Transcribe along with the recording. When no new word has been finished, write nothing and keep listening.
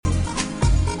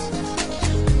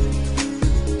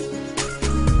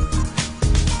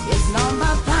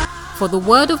For the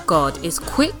word of God is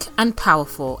quick and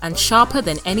powerful and sharper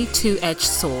than any two-edged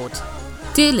sword.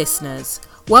 Dear listeners,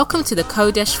 welcome to the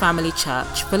Kodesh Family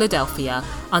Church, Philadelphia,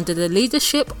 under the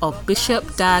leadership of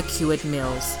Bishop Dag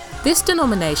Heward-Mills. This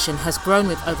denomination has grown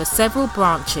with over several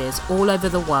branches all over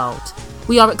the world.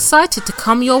 We are excited to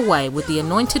come your way with the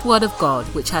anointed word of God,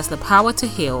 which has the power to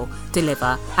heal,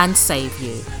 deliver, and save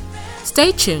you.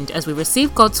 Stay tuned as we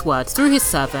receive God's word through his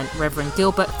servant, Reverend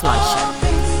Gilbert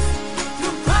Fleischer.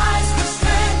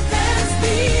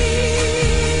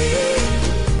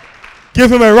 Give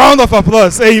him a round of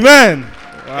applause. Amen.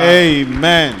 Wow.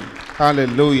 Amen.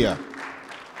 Hallelujah.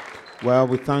 Well,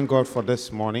 we thank God for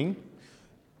this morning.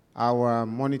 Our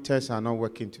monitors are not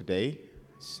working today.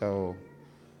 So,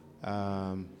 you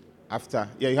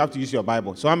have to use your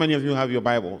Bible. So how many of you have your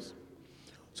Bibles?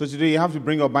 So today you have to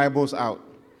bring your Bibles out.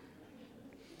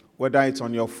 Whether it's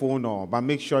on your phone but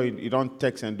make sure you don't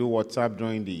text and do WhatsApp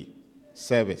during the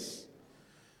service.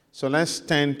 So let's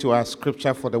turn to our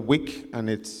scripture for the week, and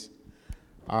it's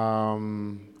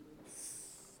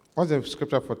what's the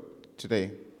scripture for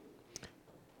today?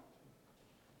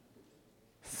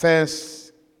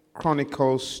 First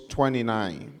Chronicles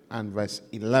 29 and verse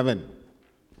 11.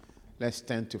 Let's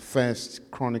turn to First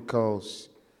Chronicles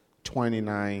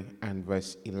 29 and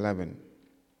verse 11.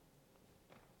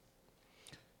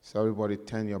 So everybody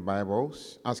turn your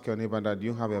Bibles. Ask your neighbor that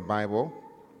you have a Bible.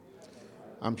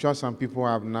 I'm sure some people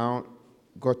have now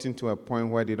gotten to a point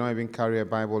where they don't even carry a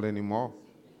Bible anymore.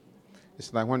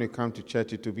 It's like when you come to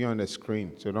church, it will be on the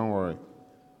screen, so don't worry.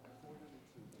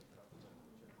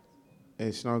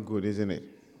 It's not good, isn't it?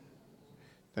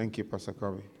 Thank you, Pastor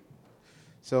Kobe.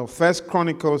 So, First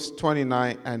Chronicles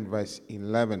 29 and verse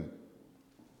 11.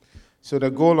 So,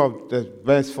 the goal of the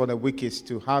verse for the week is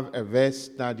to have a verse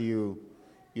that you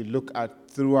look at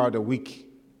throughout the week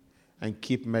and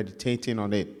keep meditating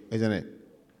on it, isn't it?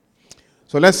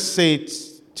 So, let's say it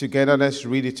together. Let's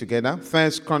read it together.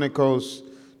 First Chronicles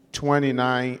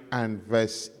 29 and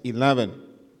verse 11. Do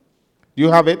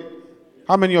you have it?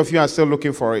 How many of you are still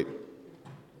looking for it?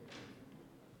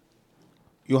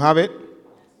 You have it?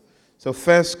 So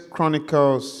First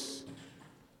Chronicles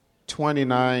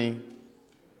 29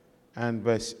 and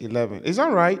verse 11. Is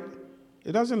that right?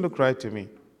 It doesn't look right to me.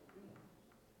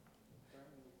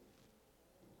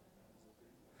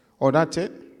 Oh, that's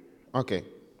it? Okay.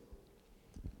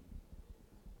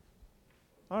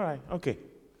 All right, okay.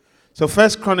 So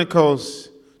First Chronicles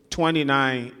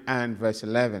 29 and verse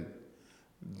 11.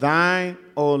 Thine,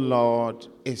 O Lord,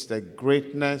 is the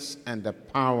greatness and the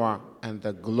power and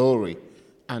the glory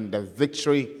and the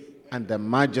victory and the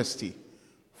majesty.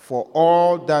 For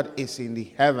all that is in the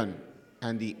heaven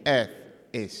and the earth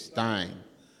is thine.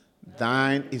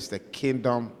 Thine is the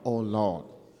kingdom, O Lord,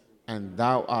 and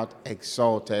thou art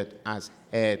exalted as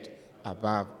head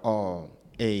above all.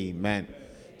 Amen.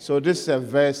 So this is a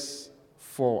verse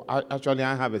actually,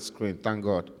 I have a screen, thank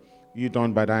God. You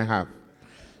don't, but I have.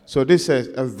 So this is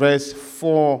a verse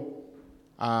for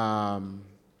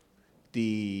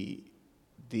the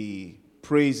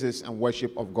praises and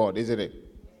worship of God, isn't it?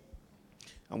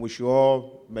 And we should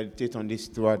all meditate on this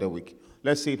throughout the week.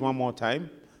 Let's say it one more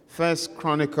time. First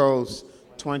Chronicles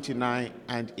 29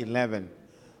 and 11.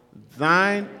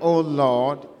 Thine, O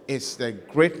Lord, is the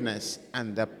greatness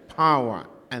and the power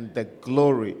and the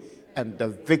glory and the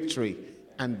victory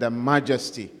and the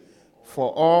majesty,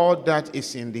 for all that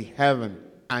is in the heaven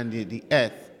and in the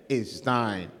earth is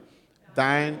thine.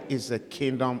 Thine is the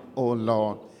kingdom, O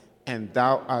Lord, and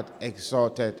thou art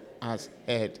exalted as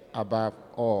head above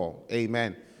all.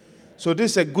 Amen. So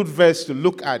this is a good verse to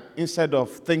look at instead of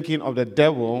thinking of the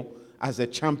devil as a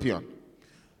champion.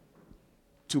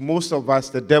 To most of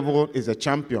us, the devil is a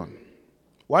champion.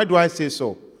 Why do I say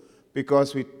so?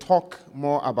 Because we talk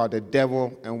more about the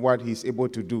devil and what he's able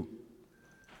to do.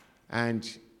 And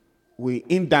we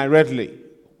indirectly,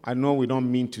 I know we don't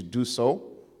mean to do so,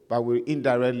 but we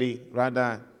indirectly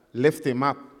rather lift him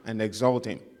up and exalt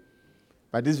him.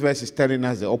 But this verse is telling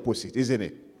us the opposite, isn't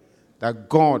it? That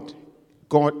God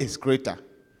is greater.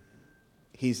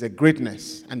 He's the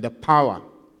greatness and the power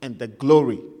and the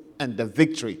glory and the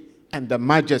victory and the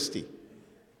majesty.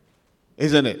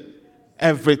 Isn't it?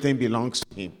 Everything belongs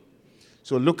to him.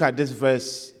 So look at this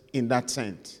verse in that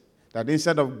sense. That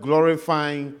instead of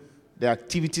glorifying the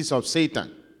activities of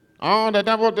Satan. Oh, the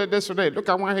devil did this today. Look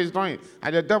at what he's doing.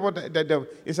 And the devil.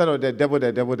 Instead of the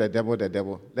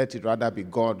devil. Let it rather be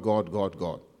God, God, God,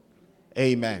 God.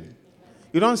 Amen.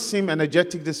 You don't seem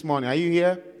energetic this morning. Are you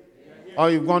here?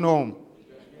 Or you've gone home?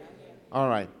 All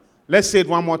right. Let's say it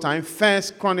one more time.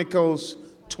 First Chronicles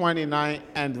 29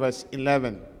 and verse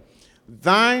 11.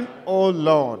 Thine, O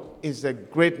Lord, is the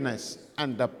greatness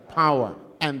and the power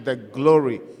and the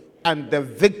glory and the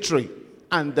victory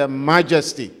and the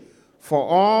majesty. For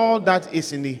all that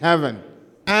is in the heaven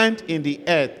and in the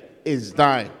earth is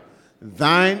thine.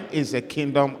 Thine is the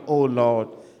kingdom, O Lord,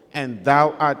 and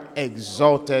thou art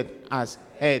exalted as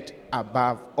head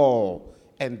above all.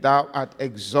 And thou art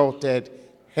exalted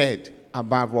head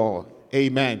above all.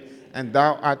 Amen. And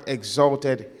thou art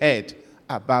exalted head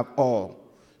above all.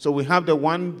 So we have the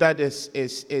one that is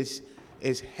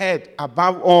head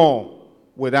above all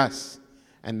with us.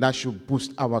 And that should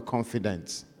boost our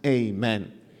confidence.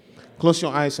 Amen. Close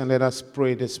your eyes and let us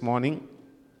pray this morning.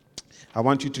 I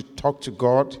want you to talk to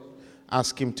God.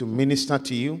 Ask him to minister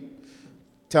to you.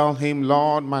 Tell him,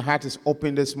 Lord, my heart is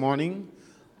open this morning.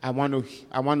 I want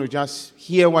to just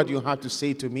hear what you have to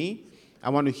say to me. I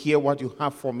want to hear what you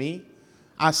have for me.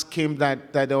 Ask him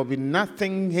that there will be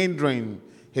nothing hindering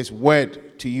his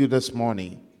word to you this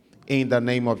morning. In the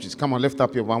name of Jesus. Come on, lift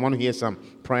up your voice. I want to hear some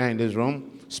prayer in this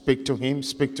room. Speak to him.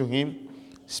 Speak to him.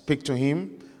 Speak to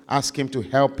him. Ask him to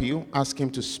help you. Ask him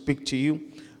to speak to you.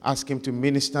 Ask him to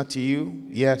minister to you.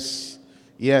 Yes.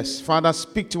 Yes. Father,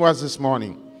 speak to us this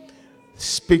morning.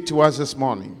 Speak to us this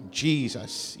morning.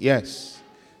 Jesus. Yes.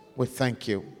 We thank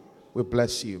you. We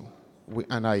bless you. We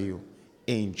honor you.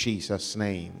 In Jesus'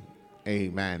 name.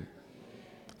 Amen.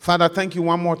 Father, thank you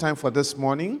one more time for this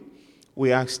morning.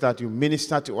 We ask that you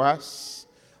minister to us.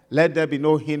 Let there be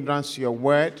no hindrance to your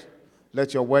word.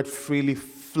 Let your word freely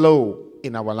flow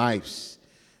in our lives.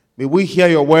 May we hear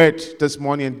your word this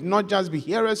morning and not just be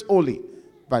hearers only,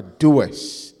 but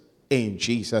doers. In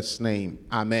Jesus' name.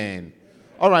 Amen.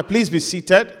 All right, please be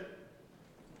seated.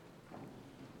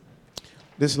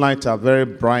 These lights are very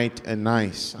bright and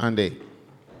nice, aren't they?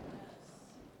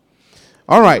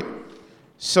 All right.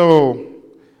 So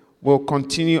we'll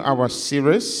continue our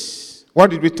series.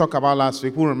 What did we talk about last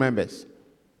week? Who remembers?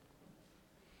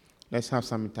 Let's have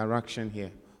some interaction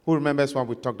here. Who remembers what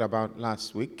we talked about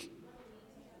last week?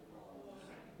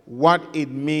 What it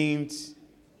means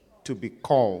to be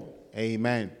called.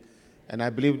 Amen. And I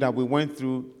believe that we went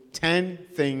through 10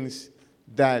 things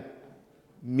that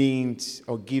means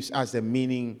or gives us the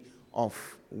meaning of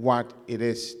what it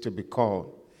is to be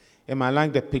called. I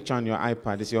like the picture on your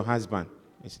iPad. It's your husband.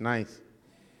 It's nice.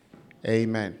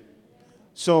 Amen.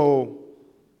 So,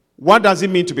 what does it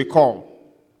mean to be called?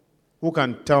 Who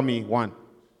can tell me one?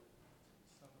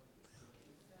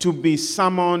 To be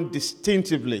summoned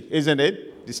distinctively, isn't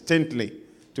it? Distinctly.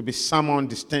 To be summoned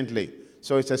distinctly.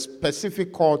 So it's a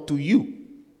specific call to you.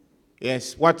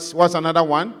 Yes. What's another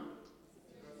one?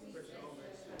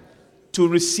 To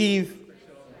receive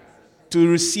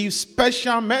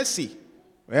special mercy.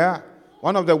 Yeah.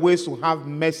 One of the ways to have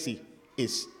mercy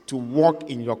is to walk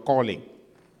in your calling.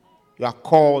 You are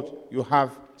called, you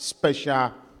have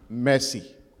special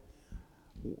mercy.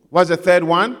 What's the third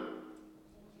one?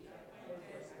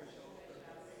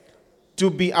 To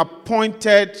be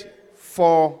appointed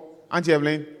for, Auntie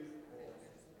Evelyn,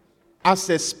 as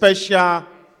a special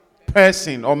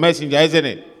person or messenger, isn't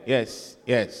it? Yes,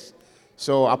 yes.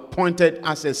 So appointed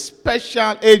as a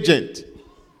special agent.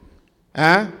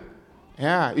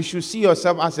 Yeah, you should see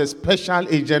yourself as a special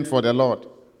agent for the Lord.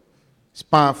 It's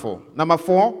powerful. Number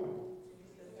 4.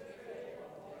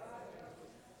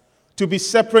 To be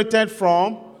separated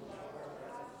from.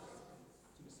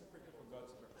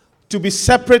 To be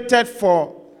separated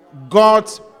for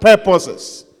God's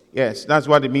purposes. Yes, that's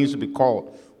what it means to be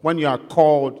called. When you are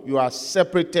called, you are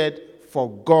separated for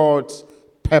God's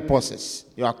purposes.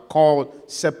 You are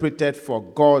called, separated for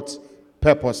God's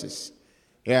purposes.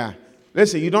 Yeah.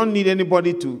 Listen, you don't need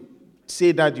anybody to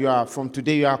say that you are, from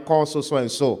today you are called so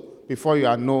and so before you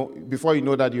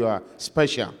know that you are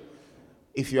special.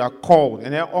 If you are called,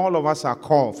 and all of us are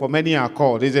called, for many are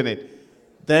called, isn't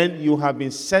it? Then you have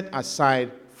been set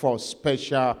aside for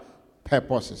special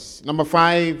purposes. Number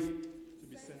 5,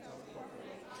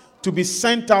 to be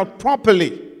sent out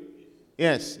properly.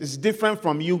 Yes, it's different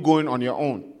from you going on your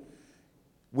own.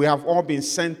 We have all been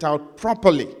sent out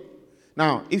properly.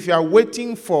 Now, if you are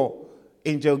waiting for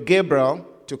Angel Gabriel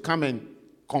to come and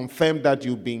confirm that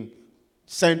you've been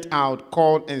sent out,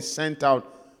 called and sent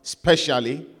out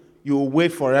specially, you will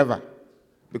wait forever,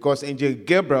 because Angel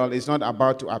Gabriel is not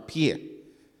about to appear.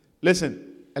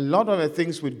 Listen, a lot of the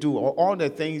things we do, or all the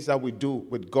things that we do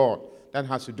with God, that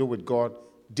has to do with God,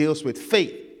 deals with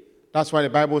faith. That's why the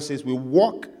Bible says we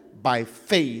walk by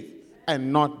faith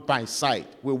and not by sight.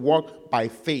 We walk by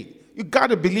faith. You got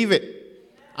to believe it.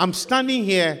 I'm standing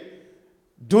here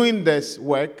doing this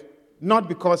work not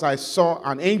because I saw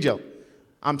an angel.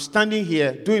 I'm standing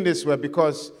here doing this work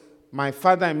because my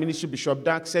father in ministry, Bishop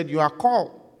Dark, said you are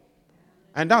called.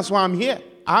 And that's why I'm here.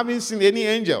 I haven't seen any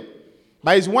angel.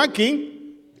 But it's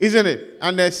working, isn't it?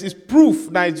 And it's proof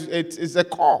that it's a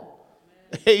call.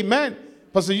 Amen.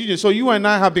 Pastor Eugene, so you and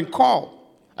I have been called.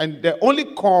 And the only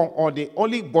call or the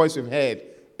only voice we've heard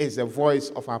is the voice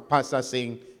of our pastor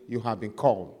saying, you have been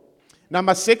called.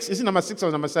 Number 6, is it number 6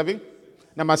 or number 7?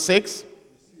 Number 6.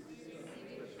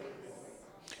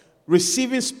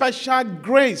 Receiving special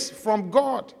grace from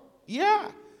God. Yeah.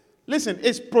 Listen,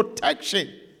 it's protection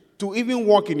to even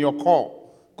walk in your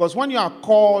call. Because when you are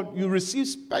called, you receive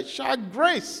special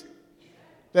grace.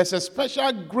 There's a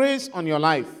special grace on your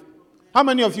life. How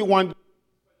many of you want?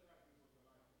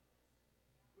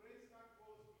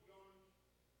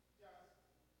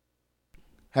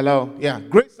 Hello? Yeah.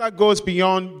 Grace that goes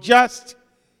beyond just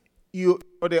you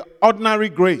or the ordinary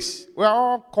grace. We're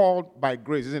all called by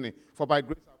grace, isn't it? For by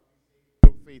grace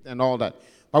through faith and all that.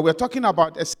 But we're talking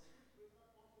about a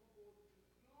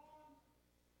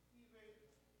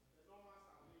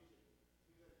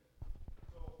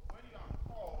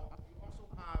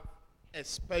a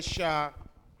special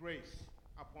grace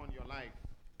upon your life.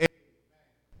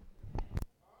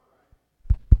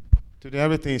 Today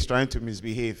everything is trying to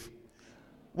misbehave.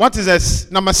 What is this?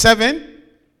 Number 7?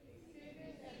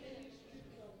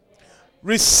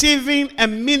 Receiving a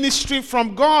ministry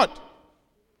from God.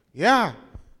 Yeah.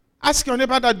 Ask your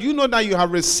neighbor that, do you know that you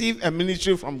have received a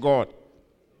ministry from God?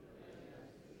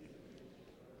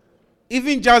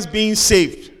 Even just being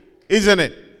saved, isn't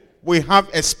it? We have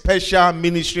a special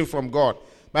ministry from God.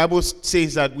 Bible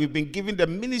says that we've been given the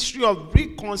ministry of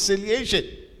reconciliation.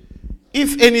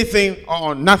 If anything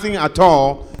or nothing at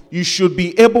all, you should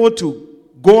be able to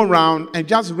go around and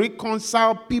just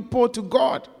reconcile people to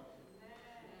God.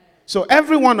 So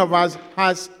every one of us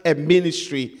has a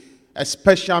ministry, a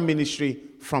special ministry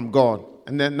from God.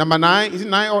 And then number 9, is it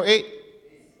 9 or 8?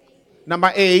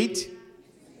 Number 8.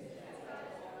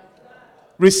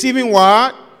 Receiving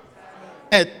what?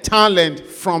 A talent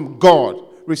from God.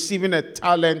 Receiving a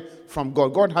talent from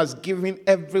God. God has given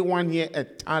everyone here a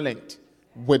talent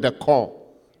with a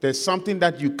call. There's something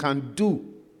that you can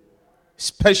do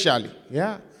specially.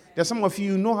 Yeah. There's some of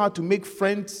you know how to make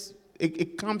friends.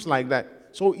 It comes like that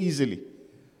so easily.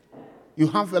 You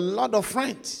have a lot of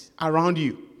friends around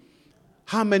you.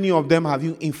 How many of them have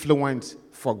you influenced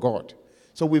for God?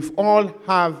 So we've all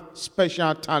have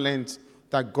special talents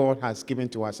that God has given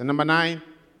to us. And number 9,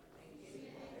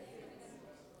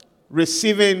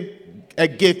 receiving a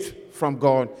gift from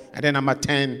God. And then number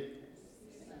 10,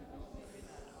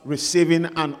 receiving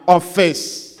an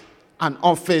office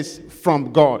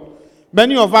from God.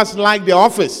 Many of us like the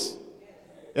office.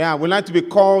 Yeah, we like to be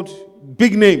called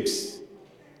big names.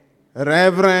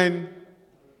 Reverend,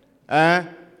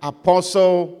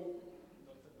 apostle,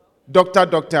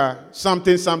 doctor,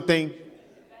 something,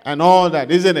 and all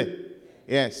that, isn't it?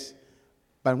 Yes.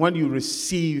 But when you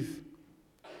receive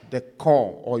the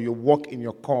call or you walk in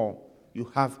your call, you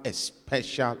have a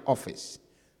special office.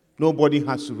 Nobody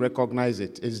has to recognize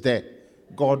it. It's there.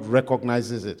 God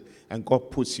recognizes it, and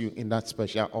God puts you in that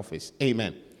special office.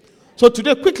 Amen. So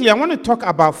today, quickly, I want to talk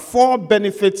about 4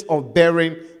 benefits of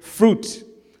bearing fruit.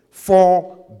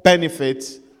 4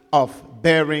 benefits of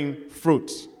bearing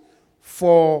fruit.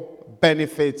 4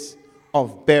 benefits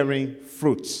of bearing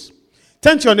fruits.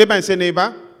 Turn to your neighbor and say,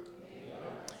 neighbor,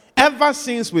 ever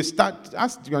since we start,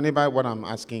 ask your neighbor what I'm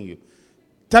asking you.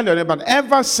 Tell your neighbor,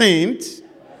 ever since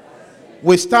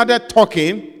we started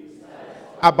talking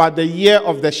about the year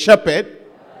of the shepherd,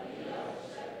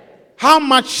 how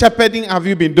much shepherding have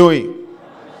you been doing?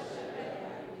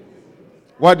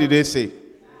 What did they say?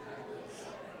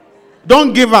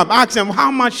 Don't give up. Ask them,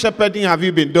 how much shepherding have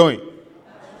you been doing?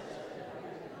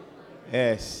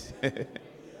 Yes.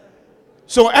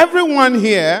 So everyone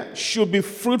here should be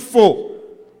fruitful.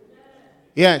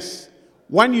 Yes.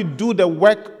 When you do the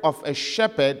work of a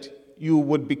shepherd, you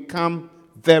would become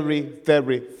very,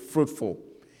 very fruitful.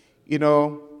 You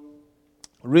know,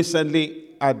 recently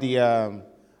at the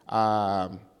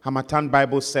Hamatan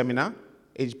Bible Seminar,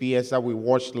 HBS, that we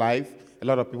watched live. A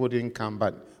lot of people didn't come,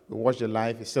 but we watched it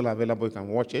live. It's still available. You can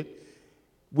watch it.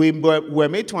 We were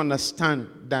made to understand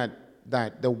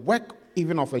that the work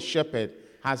even of a shepherd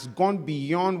has gone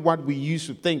beyond what we used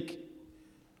to think.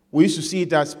 We used to see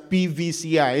it as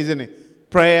PVCI, isn't it?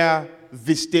 Prayer,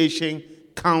 visitation,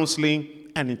 counseling,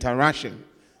 and interaction.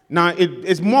 Now,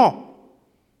 it's more.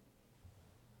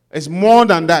 It's more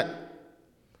than that.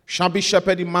 Shabby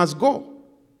shepherding must go,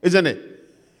 isn't it?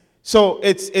 So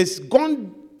it's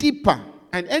gone deeper.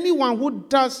 And anyone who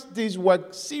does this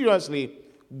work seriously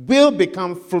will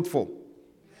become fruitful.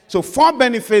 So 4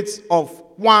 benefits of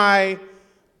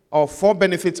 4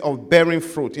 benefits of bearing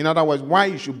fruit. In other words, why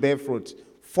you should bear fruit.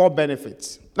 4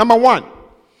 benefits. Number 1,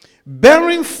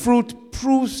 Bearing fruit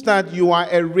proves that you are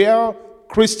a real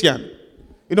Christian.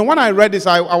 You know, when I read this,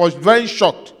 I was very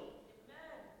shocked.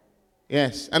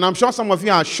 Yes, and I'm sure some of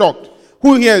you are shocked.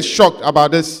 Who here is shocked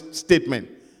about this statement?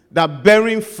 That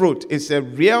bearing fruit is a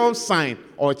real sign,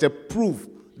 or it's a proof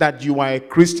that you are a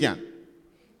Christian.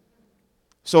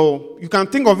 So you can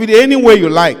think of it any way you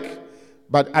like,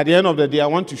 but at the end of the day, I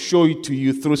want to show it to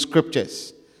you through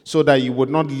scriptures so that you would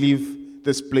not leave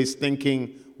this place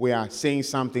thinking we are saying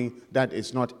something that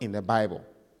is not in the Bible.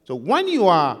 So when you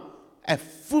are a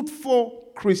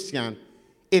fruitful Christian,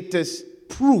 it is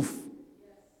proof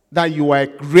that you are a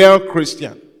real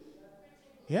Christian.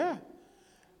 Yeah.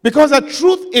 Because the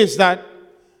truth is that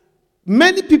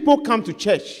many people come to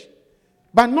church,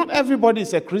 but not everybody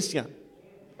is a Christian.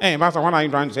 Hey, Pastor, what are you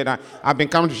trying to say? That I've been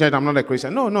coming to church, I'm not a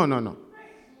Christian. No.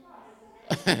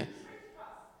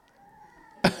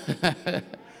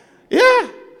 Yeah.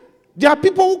 There are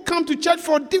people who come to church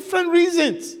for different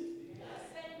reasons.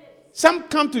 Some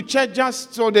come to church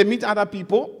just so they meet other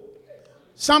people.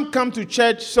 Some come to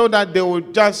church so that they will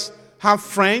just have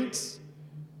friends.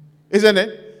 Isn't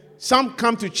it? Some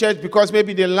come to church because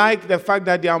maybe they like the fact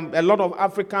that there are a lot of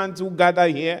Africans who gather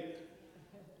here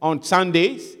on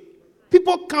Sundays.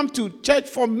 People come to church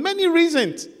for many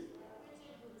reasons.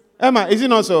 Emma, is it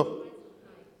not so?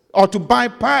 Or to buy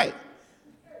pie.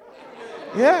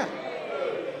 Yeah.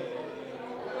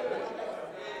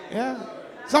 Yeah.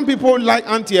 Some people like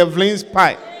Auntie Evelyn's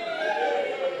pie.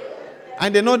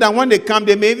 And they know that when they come,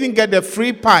 they may even get the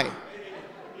free pie.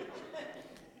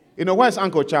 You know, where's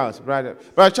Uncle Charles, brother?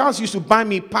 Brother Charles used to buy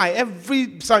me pie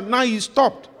every Sunday. Now he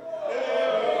stopped.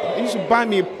 He used to buy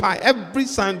me pie every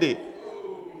Sunday.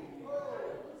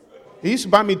 He used to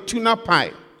buy me tuna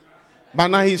pie. But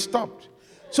now he stopped.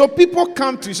 So people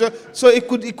come to, so it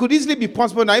could easily be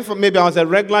possible that if maybe I was a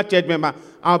regular church member,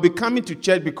 I'll be coming to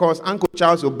church because Uncle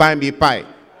Charles will buy me pie.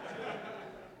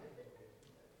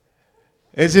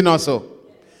 Is it not so?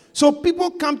 So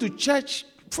people come to church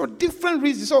for different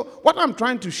reasons. So what I'm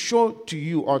trying to show to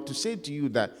you or to say to you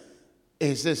that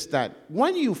is this, that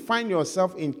when you find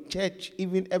yourself in church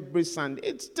even every Sunday,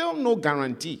 it's still no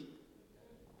guarantee.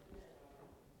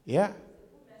 Yeah.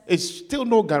 It's still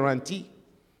no guarantee.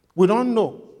 We don't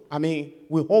know. I mean,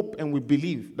 we hope and we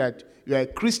believe that you are a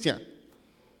Christian.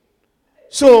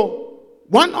 So,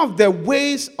 one of the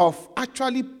ways of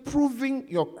actually proving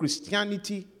your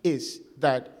Christianity is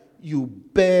that you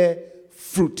bear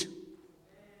fruit.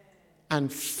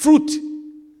 And fruit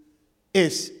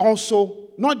is also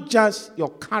not just your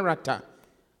character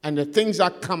and the things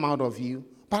that come out of you,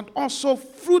 but also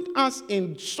fruit as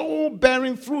in soul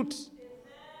bearing fruit.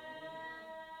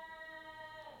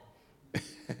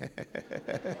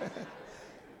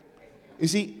 You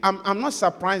see, I'm not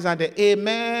surprised that the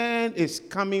amen is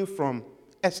coming from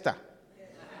Esther.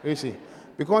 You see,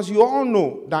 because you all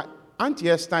know that Auntie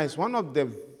Esther is one of the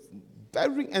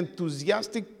very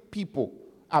enthusiastic people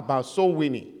about soul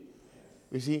winning.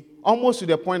 You see, almost to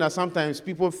the point that sometimes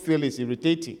people feel it's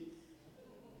irritating.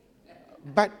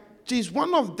 But she's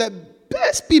one of the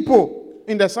best people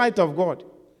in the sight of God.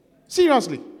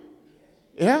 Seriously.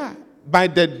 Yeah. By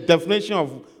definition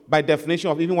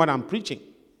of even what I'm preaching.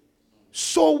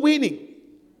 Soul winning,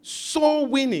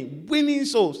 winning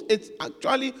souls. It's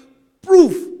actually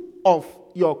proof of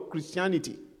your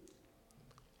Christianity.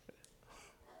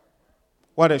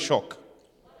 What a shock.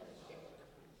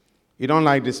 You don't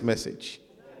like this message.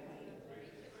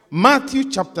 Matthew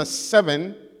chapter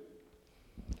 7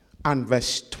 and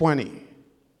verse 20.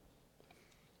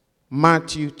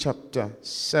 Matthew chapter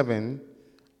 7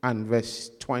 and verse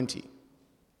 20.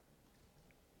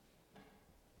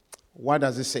 What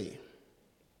does it say?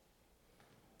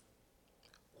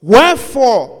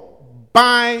 Wherefore,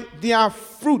 by their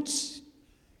fruits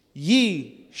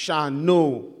ye shall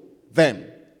know them.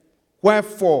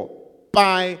 Wherefore,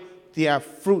 by their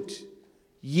fruit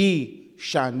ye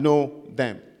shall know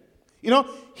them. You know,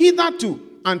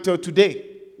 hitherto, until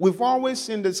today, we've always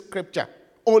seen the scripture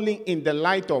only in the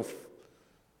light of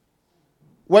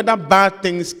whether bad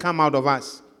things come out of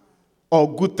us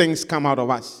or good things come out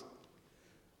of us.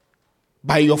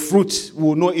 By your fruits, we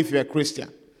will know if you're a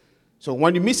Christian. So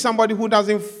when you meet somebody who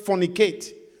doesn't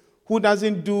fornicate, who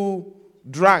doesn't do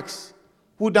drugs,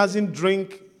 who doesn't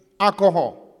drink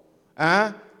alcohol,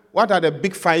 what are the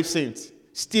big 5 sins?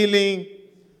 Stealing,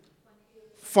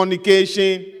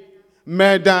 fornication,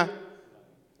 murder,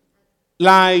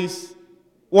 lies,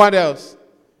 what else?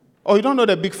 Oh, you don't know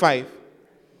the big 5?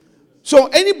 So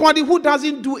anybody who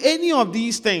doesn't do any of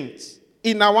these things,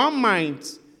 in our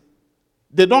minds,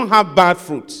 they don't have bad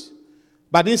fruits.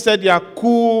 But instead they are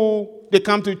cool, they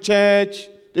come to church,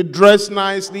 they dress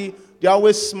nicely, They're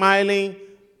always smiling.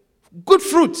 Good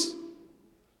fruit.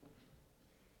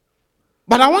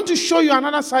 But I want to show you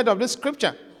another side of this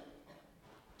scripture.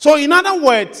 So in other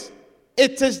words,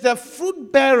 it is the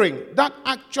fruit bearing that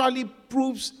actually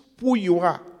proves who you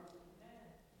are.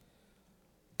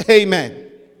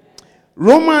 Amen.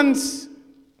 Romans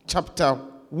chapter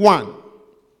 1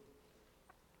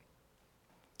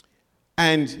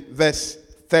 and verse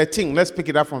 13. Let's pick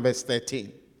it up from verse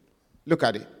 13. Look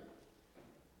at it.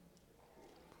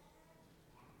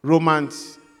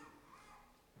 Romans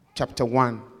chapter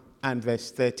 1 and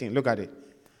verse 13. Look at it.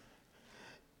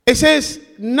 It says,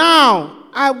 now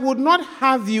I would not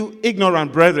have you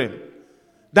ignorant, brethren,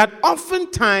 that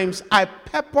oftentimes I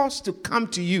purpose to come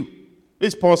to you.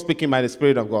 This is Paul speaking by the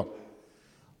Spirit of God.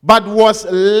 But was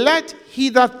led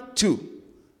hitherto,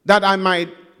 that I might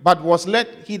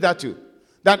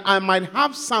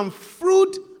have some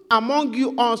fruit among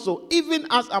you also, even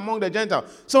as among the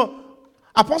Gentiles. So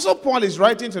Apostle Paul is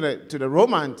writing to the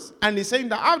Romans, and he's saying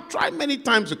that I've tried many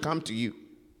times to come to you.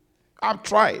 I've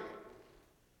tried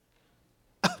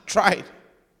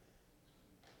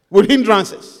with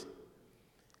hindrances.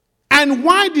 And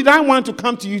why did I want to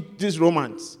come to you, these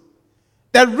Romans?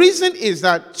 The reason is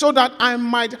that so that I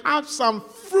might have some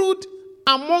fruit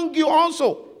among you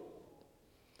also.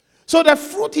 So the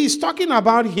fruit he's talking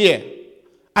about here,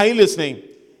 are you listening?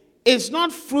 It's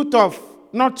not fruit of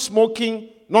not smoking,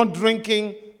 not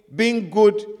drinking, being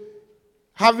good,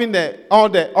 having all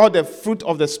the fruit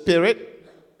of the Spirit.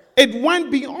 It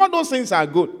went beyond. All those things are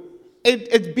good.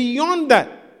 It's beyond that.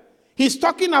 He's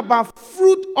talking about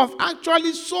fruit of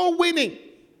actually soul winning.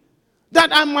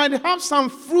 That I might have some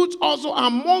fruit also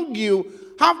among you,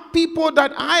 have people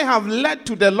that I have led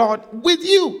to the Lord with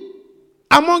you,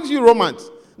 amongst you Romans.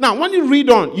 Now, when you read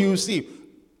on, you see.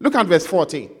 Look at verse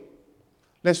 14.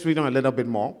 Let's read on a little bit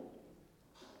more.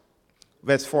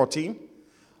 Verse 14.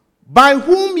 By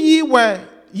whom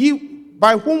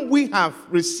we have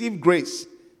received grace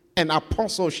and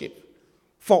apostleship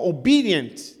for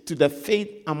obedience to the faith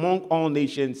among all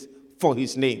nations for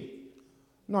his name.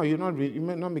 No, you're not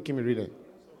making me read it.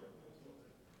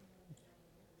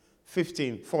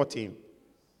 14.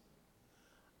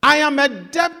 I am a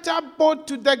debtor both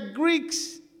to the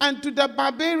Greeks and to the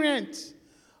barbarians,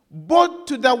 both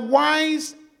to the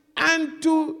wise and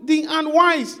to the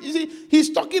unwise. You see, he's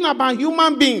talking about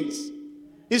human beings.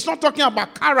 He's not talking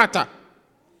about character.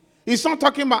 He's not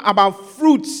talking about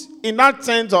fruits in that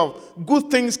sense of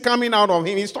good things coming out of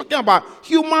him. He's talking about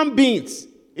human beings.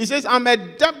 He says, I'm a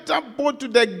debtor both to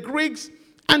the Greeks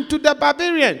and to the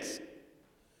barbarians.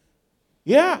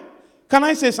 Yeah. Can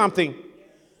I say something?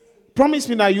 Promise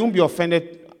me that you won't be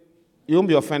offended. You won't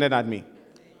be offended at me.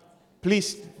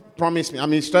 Please promise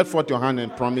me. Stretch forth your hand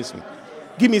and promise me.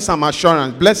 Give me some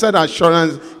assurance. Blessed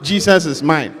assurance, Jesus is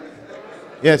mine.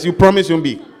 Yes, you promise you won't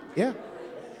be. Yeah.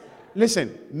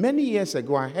 Listen, many years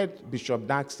ago, I heard Bishop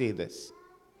Dark say this,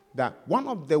 that one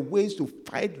of the ways to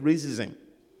fight racism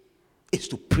is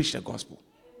to preach the gospel.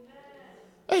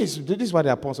 Hey, this is what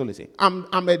the apostle is saying.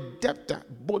 I'm a debtor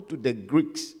both to the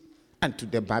Greeks and to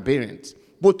the barbarians,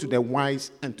 both to the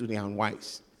wise and to the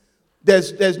unwise.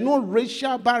 There's no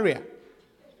racial barrier.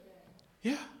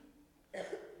 Yeah.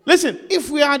 Listen, if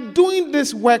we are doing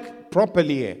this work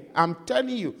properly here, I'm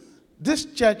telling you, this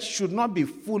church should not be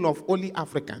full of only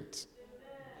Africans.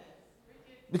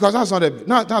 Because that's not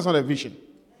a vision.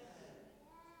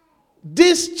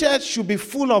 This church should be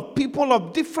full of people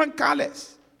of different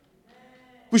colors.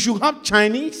 We should have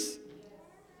Chinese.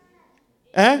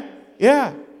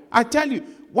 Yeah. I tell you,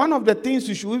 one of the things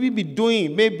we should be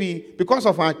doing, maybe because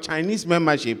of our Chinese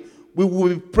membership, we will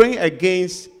be praying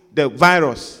against the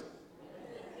virus.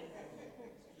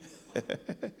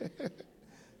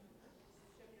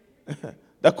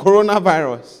 The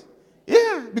coronavirus.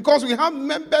 Yeah, because we have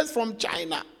members from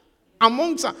China.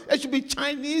 Amongst us, there should be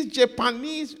Chinese,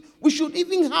 Japanese. We should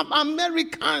even have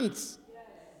Americans.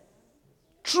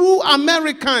 True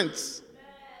Americans.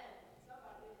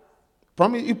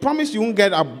 You promise you won't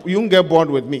get bored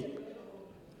with me.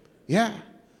 Yeah.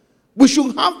 We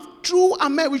should have true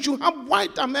Americans. We should have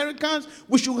white Americans.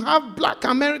 We should have black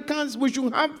Americans. We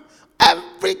should have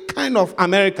every kind of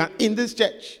American in this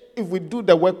church if we do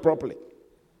the work properly.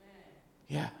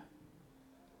 Yeah.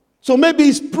 So maybe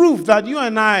it's proof that you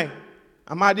and I,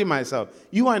 I'm adding myself,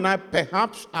 you and I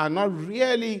perhaps are not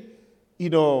really,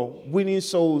 winning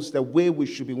souls the way we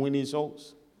should be winning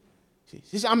souls. He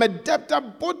says, I'm a debtor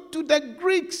both to the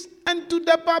Greeks and to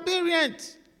the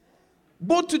barbarians,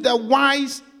 both to the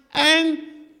wise and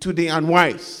to the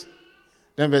unwise.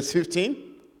 Then verse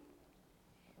 15.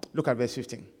 Look at verse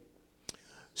 15.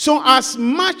 So as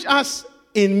much as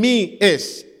in me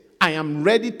is, I am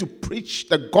ready to preach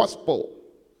the gospel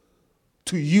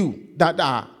to you that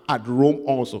are at Rome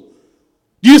also.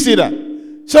 Do you see that?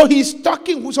 So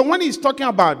when he's talking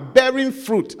about bearing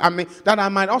fruit, that I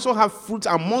might also have fruit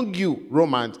among you,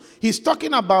 Romans, he's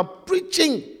talking about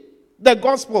preaching the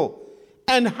gospel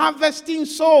and harvesting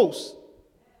souls.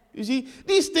 You see,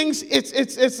 these things,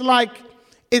 it's like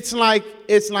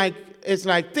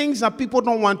things that people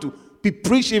don't want to be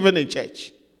preached even in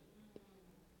church.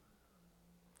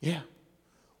 Yeah.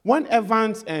 When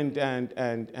Evans and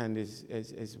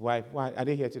his wife, why are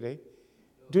they here today?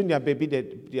 Doing their baby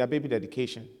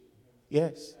dedication.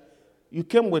 Yes. You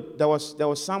came with, there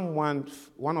was someone,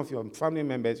 one of your family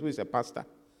members who is a pastor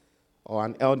or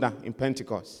an elder in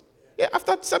Pentecost. Yeah,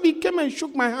 after somebody came and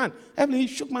shook my hand. He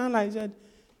shook my hand, I said,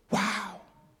 wow.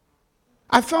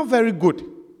 I felt very good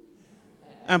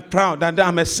and proud that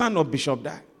I'm a son of Bishop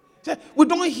Dag. We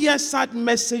don't hear such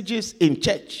messages in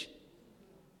church.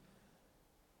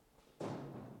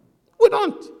 We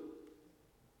don't.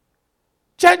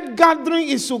 Church gathering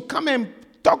is to come and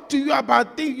talk to you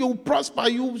about things. You prosper,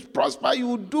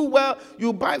 you do well,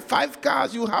 you buy 5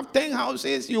 cars, you have 10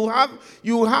 houses, you have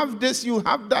this, you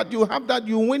have that,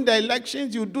 you win the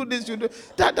elections, you do this, you do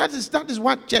that is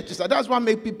what church is. That's what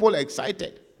makes people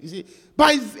excited. You see,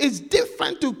 but it's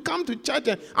different to come to church.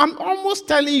 And I'm almost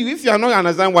telling you, if you are not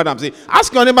understanding what I'm saying,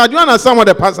 ask your neighbor, do you understand what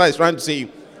the pastor is trying to say?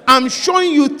 I'm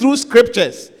showing you through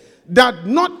scriptures that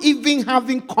not even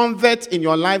having converts in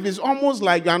your life is almost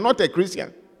like you are not a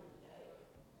Christian.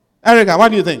 Erica, what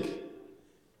do you think?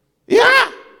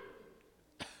 Yeah.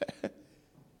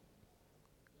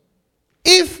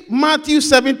 If Matthew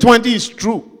 7:20 is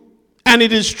true, and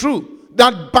it is true,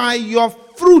 that by your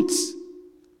fruits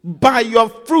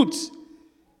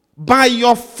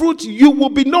you will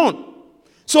be known.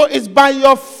 So it's by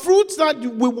your fruits that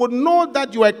we will know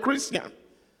that you are a Christian.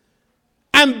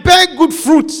 And bear good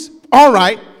fruits, all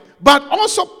right. But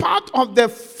also part of the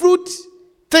fruit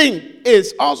thing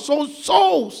is also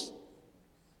souls.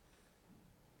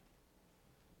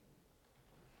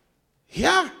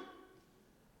 Yeah.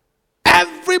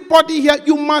 Everybody here,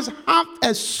 you must have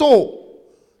a soul.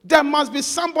 There must be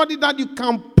somebody that you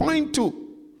can point to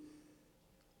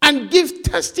and give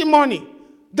testimony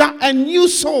that a new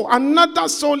soul, another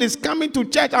soul is coming to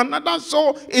church, another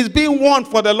soul is being won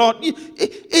for the Lord.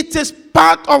 It is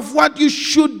part of what you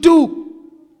should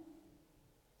do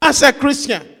as a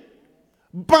Christian.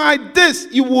 By this,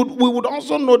 we would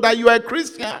also know that you are a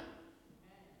Christian.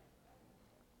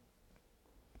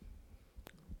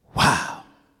 Wow.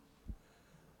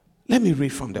 Let me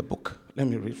read from the book.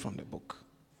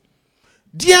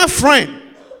 Dear friend,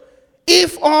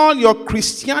 if all your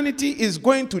Christianity is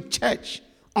going to church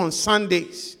on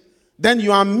Sundays, then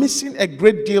you are missing a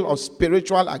great deal of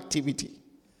spiritual activity.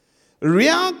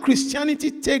 Real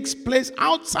Christianity takes place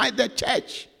outside the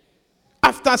church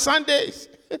after Sundays.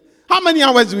 How many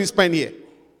hours do we spend here?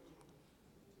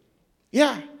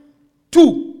 Yeah,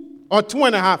 2 or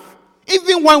 2.5.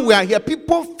 Even when we are here,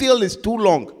 people feel it's too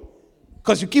long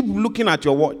because you keep looking at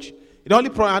your watch. The only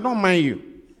problem, I don't mind you.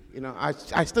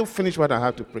 I still finish what I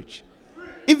have to preach.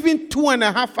 Even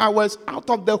 2.5 hours out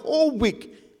of the whole week,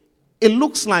 it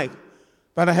looks like,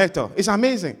 Brother Hector, it's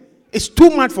amazing. It's too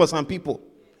much for some people.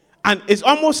 And it's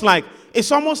almost like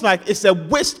it's a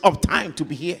waste of time to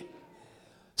be here.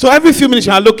 So every few minutes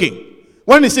you are looking.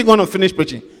 When is he going to finish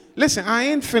preaching? Listen, I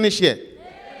ain't finished yet.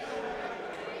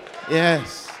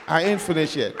 Yes, I ain't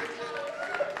finished yet.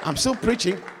 I'm still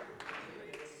preaching.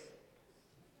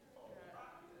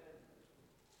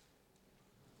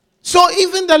 So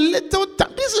even the little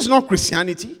time, this is not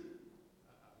Christianity.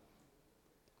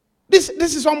 This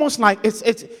is almost like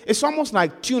it's almost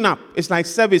like tune-up. It's like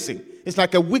servicing. It's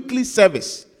like a weekly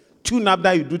service. Tune-up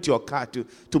that you do to your car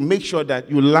to make sure that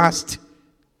you last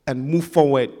and move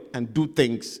forward and do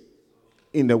things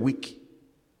in the week.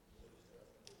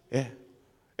 Yeah.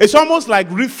 It's almost like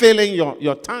refilling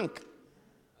your tank.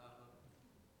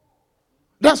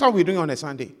 That's what we're doing on a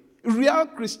Sunday. Real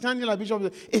Christianity, like Bishop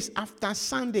said, is after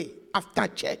Sunday, after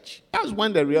church. That's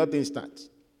when the real thing starts.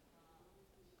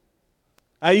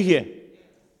 Are you here?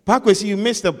 Parkway, you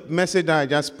missed the message that I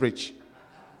just preached.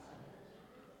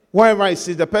 Wherever I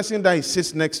see the person that he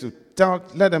sits next to,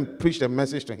 let them preach the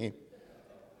message to him.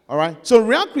 All right? So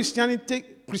real Christianity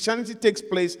takes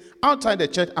place outside the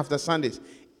church after Sundays.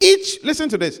 Listen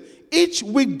to this, each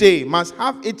weekday must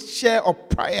have its share of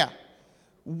prayer,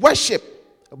 worship,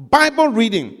 Bible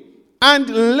reading, and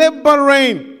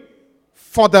laboring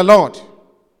for the Lord.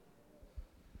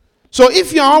 So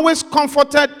if you are always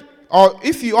comforted, or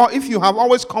if you have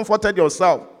always comforted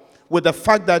yourself with the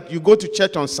fact that you go to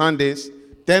church on Sundays,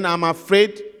 then I'm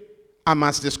afraid I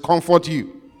must discomfort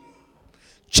you.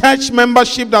 Church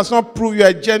membership does not prove you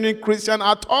a genuine Christian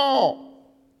at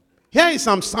all. Here is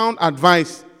some sound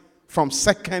advice from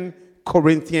 2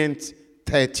 Corinthians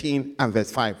 13 and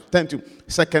verse 5. Turn to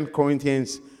 2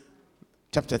 Corinthians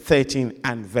chapter 13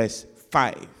 and verse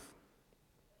 5.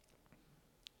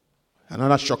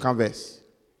 Another shocking verse.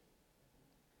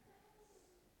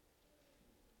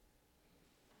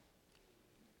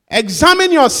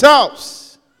 Examine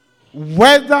yourselves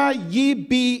whether ye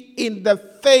be in the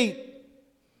faith.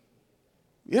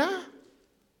 Yeah.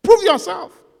 Prove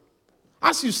yourself.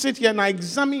 As you sit here and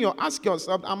ask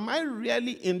yourself, am I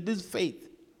really in this faith?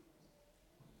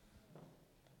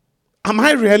 Am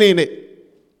I really in it?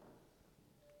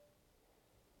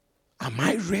 Am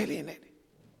I really in it?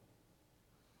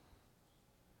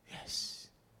 Yes.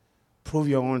 Prove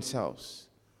your own selves.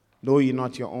 Know ye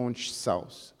not your own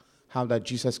selves, how that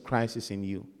Jesus Christ is in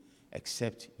you,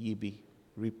 except ye be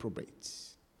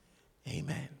reprobates.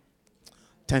 Amen.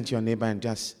 Turn to your neighbor and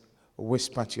just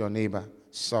whisper to your neighbor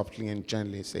softly and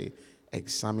gently, say,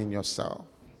 examine yourself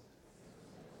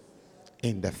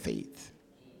in the faith.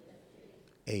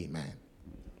 Amen.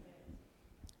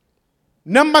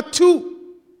 Number 2,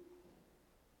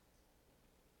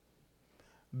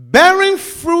 bearing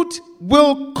fruit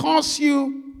will cause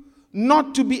you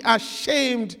not to be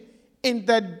ashamed in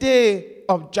the day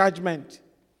of judgment.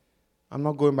 I'm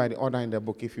not going by the order in the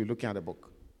book if you're looking at the book.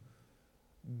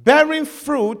 Bearing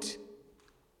fruit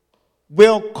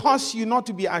will cause you not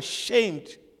to be ashamed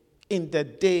in the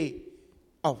day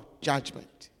of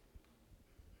judgment.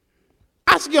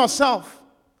 Ask yourself,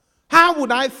 how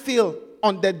would I feel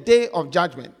on the day of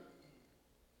judgment?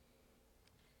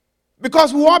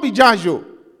 Because we will all be judged. Do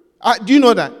you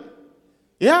know that?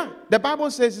 Yeah. The Bible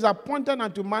says it's appointed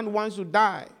unto man once to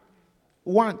die.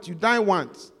 Once. You die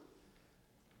once.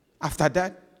 After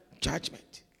that,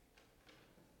 judgment.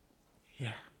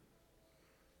 Yeah.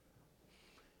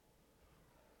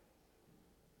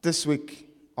 This week,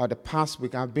 or the past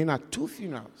week, I've been at 2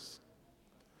 funerals.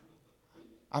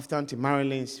 After Auntie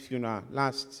Marilyn's funeral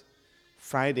last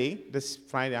Friday, this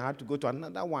Friday, I had to go to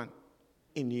another one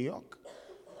in New York.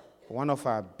 One of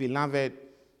our beloved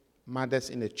mothers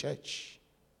in the church.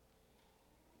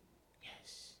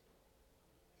 Yes.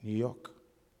 New York.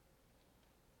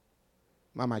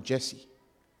 Mama Jessie.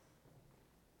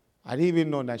 I didn't even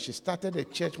know that she started a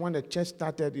church when the church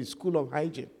started in School of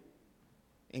Hygiene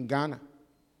in Ghana.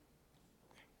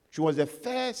 She was the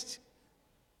first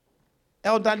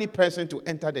elderly person to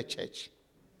enter the church.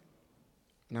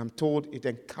 And I'm told it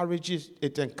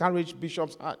encouraged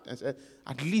Bishop's heart and said,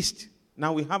 at least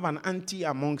now we have an auntie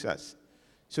amongst us,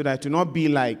 so that it will not be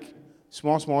like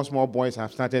small boys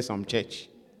have started some church.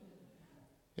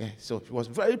 Yeah, so she was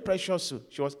very precious.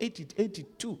 She was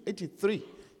 82, 83. She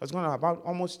was going to about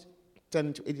almost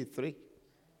turning to 83.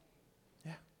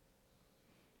 Yeah.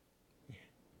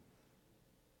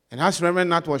 And as Reverend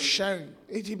Nat was sharing,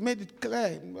 he made it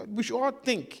clear. We should all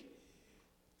think.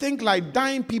 Think like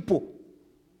dying people.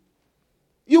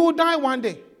 You will die one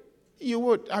day. You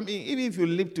would. I mean, even if you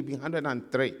live to be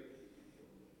 103.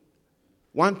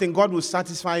 One thing, God will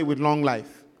satisfy you with long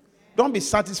life. Don't be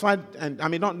satisfied, and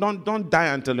don't die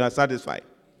until you are satisfied.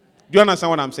 Do you understand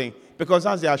what I'm saying? Because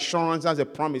that's the assurance, that's the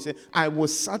promise. I will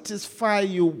satisfy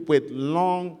you with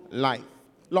long life.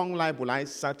 Long life will I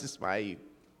satisfy you.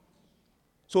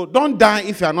 So don't die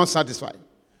if you are not satisfied.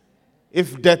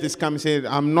 If death is coming, say,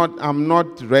 I'm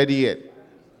not ready yet.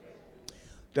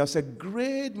 There's a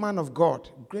great man of God,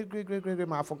 great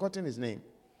man. I've forgotten his name.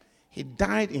 He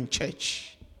died in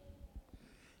church,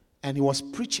 and he was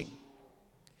preaching.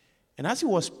 And as he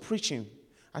was preaching,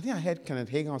 I think I heard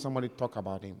Kenneth Hagin or somebody talk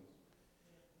about him.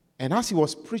 And as he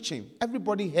was preaching,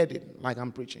 everybody heard it like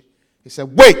I'm preaching. He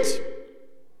said, wait!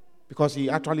 Because he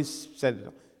actually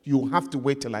said, you have to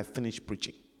wait till I finish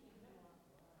preaching.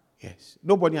 Yes.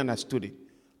 Nobody understood it.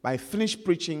 But I finished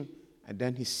preaching, and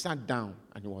then he sat down,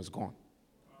 and he was gone.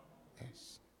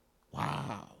 Yes.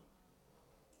 Wow.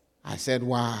 I said,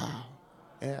 wow.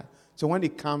 Yeah. So when he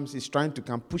comes, he's trying to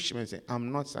come push him and say,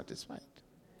 I'm not satisfied.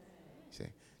 He say,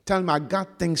 tell him I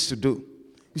got things to do.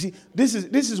 You see, this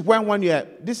is where when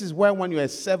you're a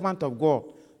servant of God,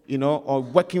 or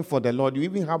working for the Lord, you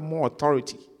even have more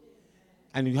authority.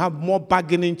 And you have more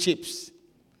bargaining chips.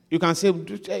 You can say,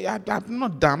 hey, I'm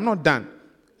not done.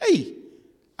 Hey,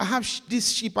 I have this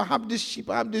sheep, I have this sheep,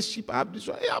 I have this sheep, I have this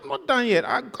one. Hey, I'm not done yet.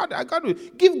 I got to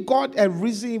give God a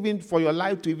reason even for your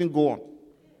life to even go on.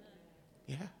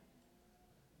 Yeah.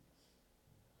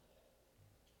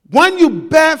 When you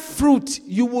bear fruit,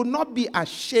 you will not be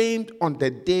ashamed on the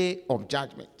day of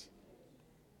judgment.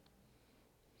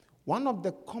 One of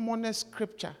the commonest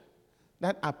scripture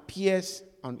that appears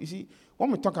on, you see,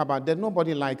 when we talk about that,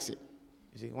 nobody likes it.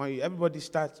 You see, when everybody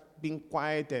starts being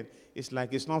quiet and it's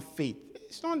like it's not faith.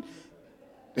 It's not.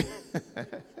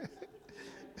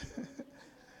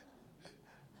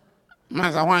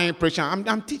 Master, why ain't preaching?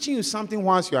 I'm teaching you something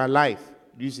whilst you're alive.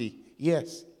 You see,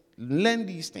 yes, learn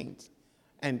these things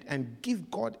and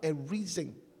give God a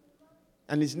reason.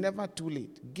 And it's never too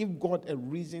late. Give God a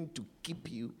reason to keep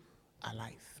you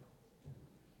alive.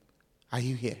 Are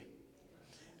you here?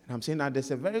 And I'm saying that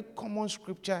there's a very common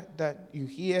scripture that you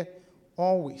hear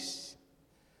always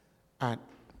at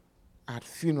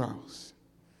funerals,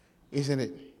 isn't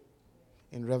it?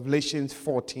 In Revelation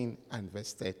 14 and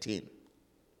verse 13.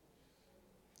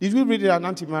 Did we read it at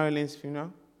Auntie Marilyn's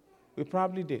funeral? We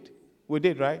probably did. We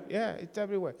did, right? Yeah, it's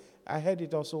everywhere. I heard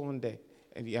it also one day,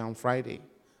 on Friday,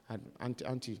 at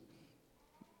Auntie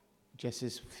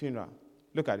Jess's funeral.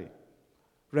 Look at it.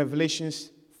 Revelations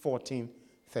 14,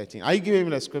 13. Are you giving me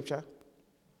the scripture?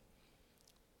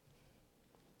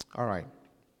 All right.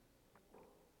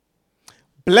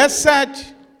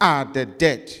 Blessed are the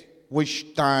dead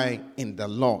which die in the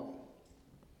Lord.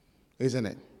 Isn't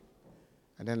it?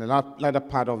 And then the latter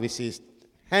part of it says,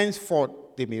 henceforth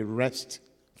they may rest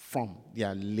from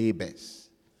their labors.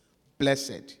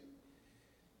 Blessed,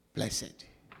 blessed,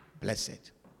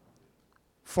 blessed.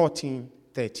 14,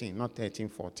 13, not 13,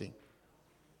 14.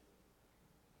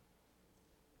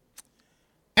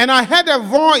 And I heard a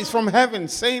voice from heaven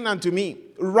saying unto me,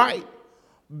 write,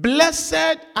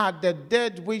 blessed are the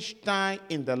dead which die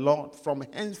in the Lord from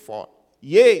henceforth.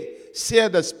 Yea,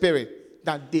 saith the Spirit,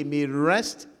 that they may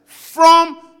rest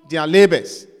from their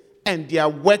labors, and their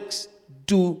works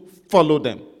do follow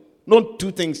them. Note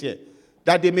two things here.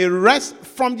 That they may rest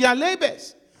from their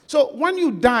labors. So when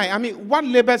you die, I mean, what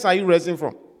labors are you resting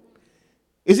from?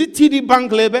 Is it TD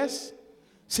Bank labors?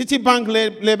 Citibank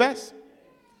labors?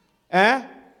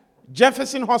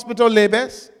 Jefferson Hospital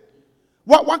labors?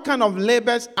 What kind of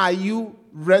labors are you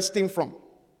resting from?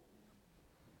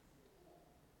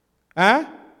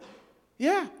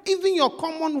 Yeah, even your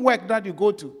common work that you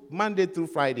go to Monday through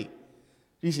Friday.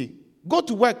 You see, go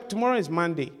to work. Tomorrow is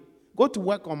Monday. Go to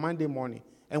work on Monday morning.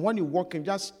 And when you walk in,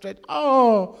 just straight,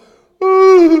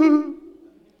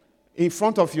 in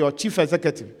front of your chief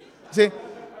executive. Say,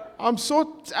 I'm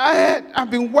so tired.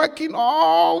 I've been working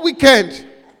all weekend.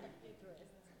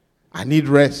 I need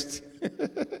rest.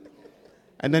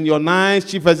 And then your nice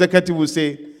chief executive will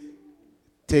say,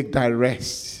 take that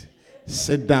rest.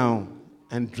 Sit down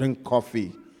and drink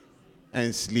coffee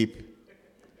and sleep.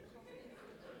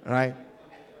 Right?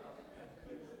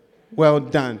 Well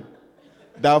done,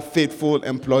 thou faithful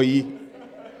employee.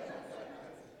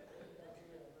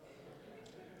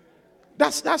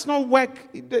 That's not work.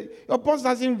 Your boss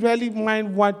doesn't really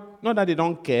mind what, not that they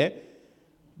don't care,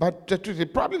 but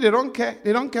probably they don't care.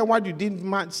 They don't care what you did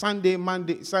Sunday,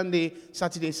 Monday, Sunday,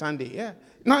 Saturday, Sunday. Yeah.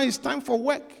 Now it's time for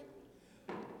work.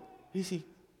 You see?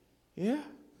 Yeah.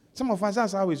 Some of us,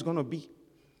 that's how it's going to be.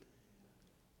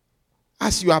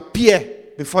 As you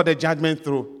appear before the judgment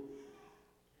throne,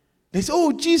 they say,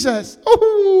 oh, Jesus.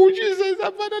 Oh, Jesus,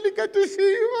 I finally get to see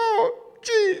you. Oh,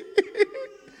 gee.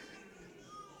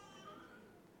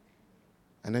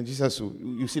 And then Jesus,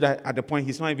 you see that at the point,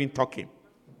 he's not even talking.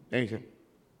 Then you say,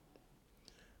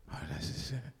 oh,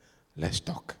 let's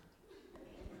talk.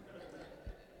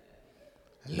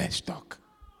 Let's talk.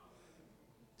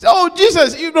 So, oh,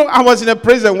 Jesus, I was in a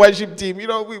praise and worship team.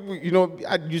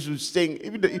 I used to sing.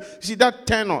 See that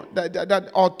tenor,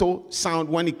 that auto sound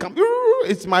when it comes.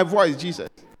 It's my voice, Jesus.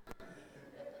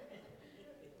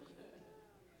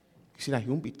 You see that he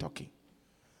won't be talking.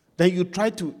 Then you try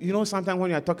to, sometimes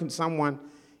when you're talking to someone,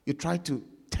 you try to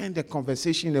turn the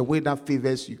conversation in a way that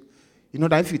favors you. You know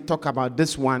that if you talk about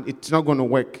this one, it's not going to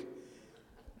work.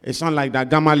 It's not like that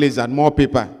gamma laser, more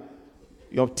paper.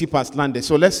 Your tip has landed.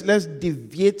 So let's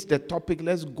deviate the topic.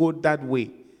 Let's go that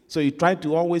way. So you try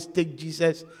to always take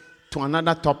Jesus to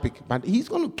another topic. But he's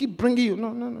going to keep bringing you.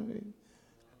 No.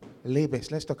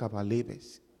 Labors. Let's talk about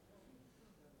labors.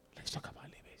 Let's talk about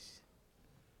labors.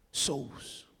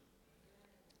 Souls.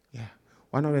 Yeah.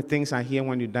 One of the things I hear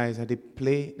when you die is that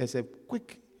there's a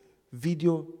quick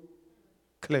video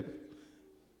clip.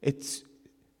 It's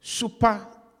super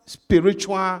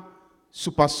spiritual,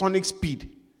 supersonic speed.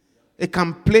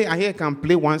 I hear it can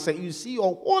play once, and you see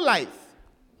your whole life.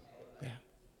 Yeah.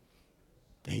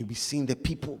 Then you'll be seeing the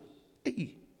people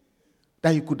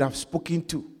that you could have spoken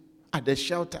to at the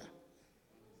shelter.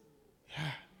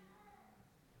 Yeah.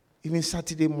 Even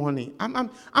Saturday morning.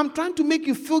 I'm trying to make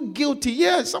you feel guilty.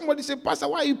 Yeah, somebody said, Pastor,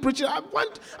 why are you preaching? I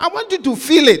want you to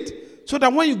feel it so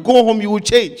that when you go home, you will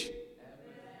change.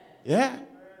 Yeah.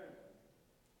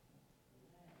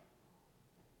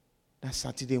 that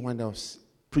Saturday when I was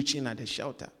preaching at the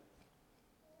shelter.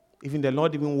 Even the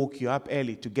Lord even woke you up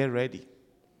early to get ready.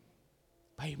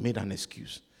 But you made an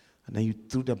excuse. And then you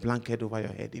threw the blanket over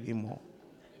your head even more.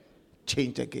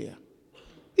 Change the gear.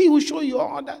 He will show you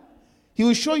all that. He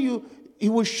will show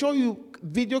you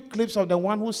video clips of the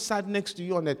one who sat next to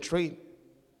you on the train.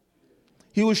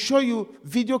 He will show you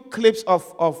video clips of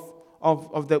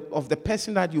the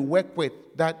person that you work with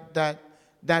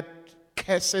that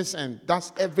curses and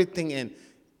does everything, and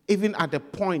even at the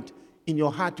point in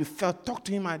your heart you felt, talk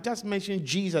to him. I just mentioned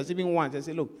Jesus even once. I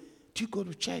say, look, do you go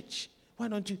to church? Why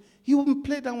don't you? He won't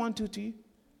play that one too to you.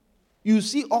 You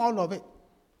see all of it.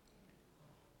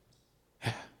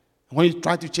 When you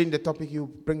try to change the topic, you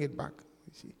bring it back.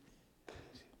 You see.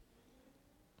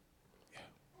 Yeah.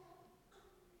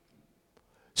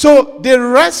 So they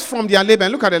rest from their labor.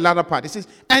 And look at the latter part. It says,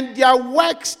 and their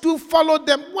works do follow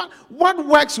them. What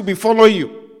works will be following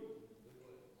you?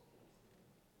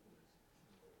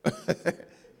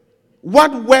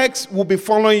 What works will be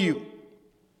following you?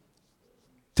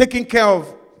 Taking care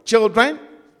of children?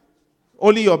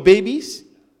 Only your babies?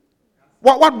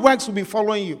 What works will be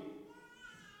following you?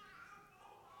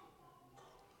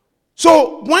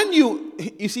 So when you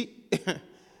see,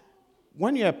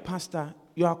 when you're a pastor,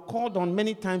 you are called on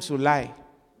many times to lie.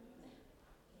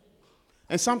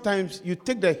 And sometimes you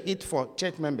take the hit for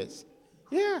church members.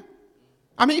 Yeah.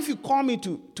 I mean, if you call me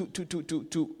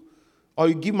to or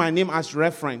you give my name as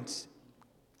reference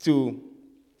to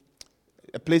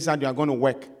a place that you are going to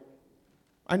work.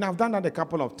 And I've done that a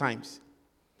couple of times.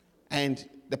 And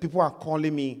the people are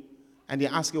calling me and they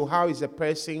ask you, how is the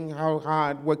person? How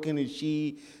hard working is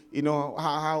she? You know,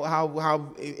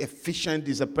 how efficient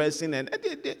is a person? And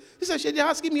they said, they're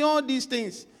asking me all these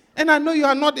things. And I know you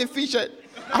are not efficient.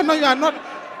 I know you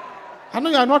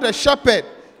are not a shepherd.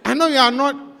 I know you are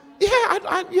not.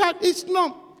 Yeah, it's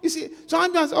not. You see, so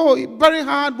I'm just, very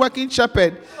hard working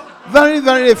shepherd. Very,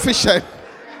 very efficient.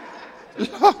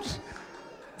 Lord,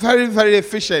 very, very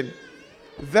efficient.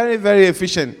 Very, very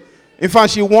efficient. In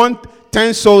fact, she won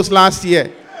 10 souls last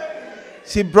year.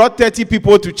 She brought 30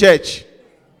 people to church.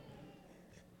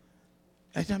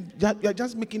 You're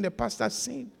just making the pastor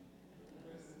sin.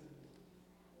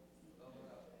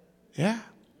 Yeah.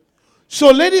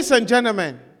 So, ladies and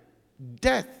gentlemen,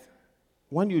 death,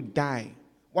 when you die,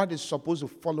 what is supposed to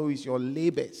follow is your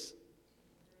labors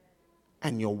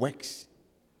and your works.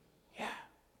 Yeah.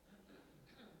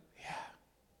 Yeah.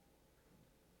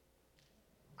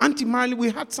 Auntie Marley, we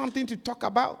had something to talk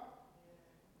about.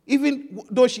 Even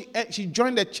though she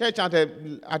joined the church at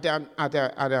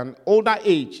an older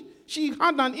age, she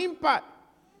had an impact.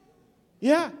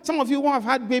 Yeah. Some of you who have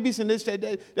had babies in this church,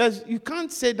 you can't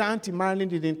say that Auntie Marilyn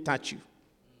didn't touch you.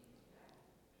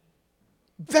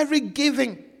 Very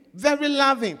giving. Very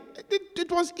loving.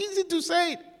 It was easy to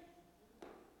say it.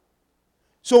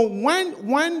 So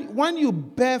when you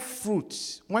bear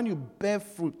fruits, when you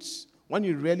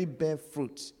really bear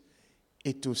fruits,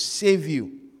 it will save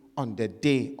you on the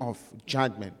day of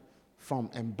judgment from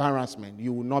embarrassment.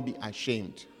 You will not be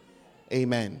ashamed.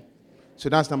 Amen. So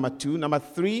that's number 2. Number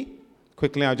 3,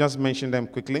 quickly, I'll just mention them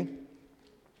quickly.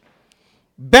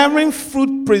 Bearing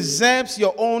fruit preserves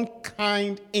your own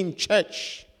kind in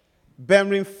church.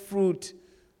 Bearing fruit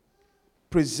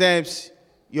preserves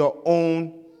your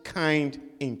own kind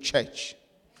in church.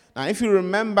 Now, if you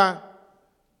remember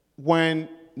when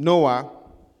Noah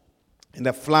in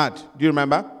the flood, do you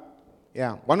remember?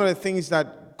 Yeah. One of the things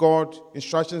that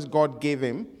instructions God gave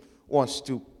him was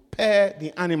to pair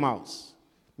the animals.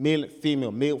 Male,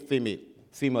 female,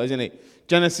 female, isn't it?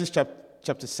 Genesis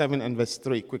chapter 7 and verse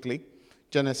 3, quickly.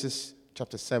 Genesis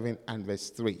chapter 7 and verse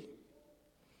 3.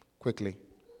 Quickly.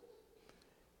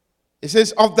 It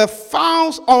says, of the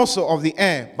fowls also of the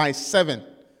air by 7,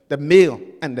 the male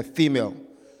and the female,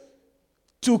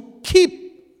 to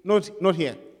keep, not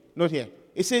here.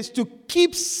 It says to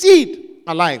keep seed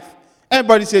alive.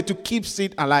 Everybody say to keep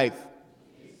seed alive.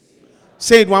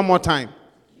 Say it one more time.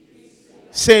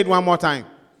 Say it one more time.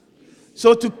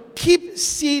 So to keep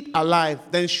seed alive,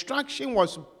 the instruction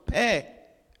was pair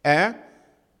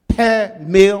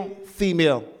male,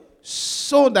 female,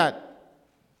 so that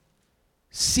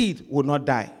seed would not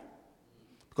die.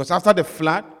 Because after the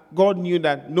flood, God knew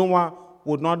that Noah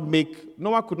could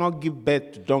not give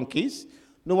birth to donkeys.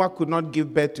 Noah could not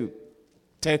give birth to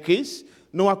turkeys.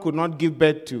 Noah could not give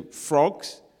birth to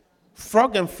frogs.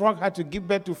 Frog and frog had to give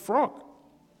birth to frog.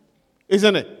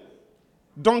 Isn't it?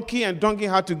 Donkey and donkey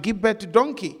had to give birth to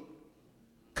donkey.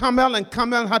 Camel and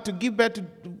camel had to give birth to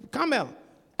camel.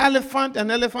 Elephant and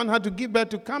elephant had to give birth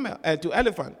to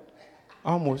elephant.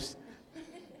 Almost.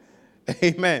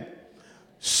 Amen.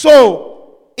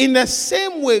 So, In the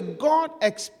same way, God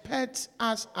expects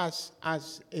us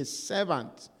as a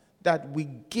servant that we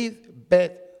give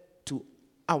birth to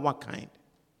our kind.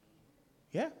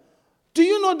 Yeah? Do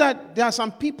you know that there are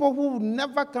some people who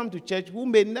never come to church, who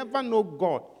may never know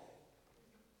God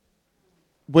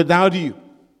without you?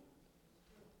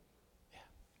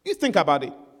 You think about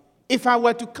it. If I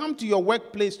were to come to your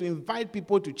workplace to invite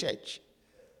people to church,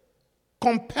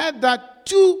 compare that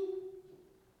to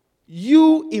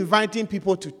you inviting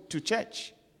people to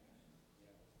church.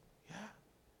 Yeah.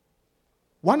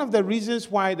 One of the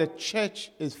reasons why the church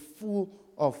is full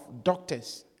of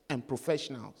doctors and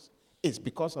professionals is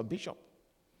because of Bishop.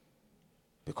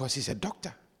 Because he's a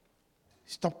doctor.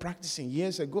 He stopped practicing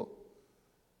years ago.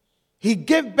 He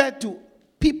gave birth to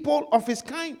people of his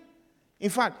kind. In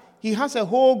fact, he has a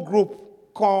whole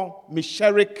group called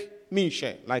Misheric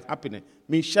Minshe, like happiness.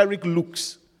 Misheric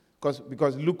Lukes,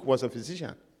 because Luke was a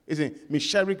physician. Isn't it?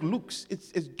 Misheric Lukes.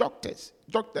 It's doctors.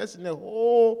 Doctors in the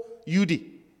whole UD.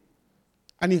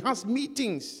 And he has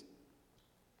meetings.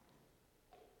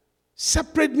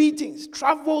 Separate meetings.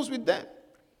 Travels with them.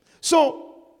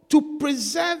 So, to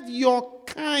preserve your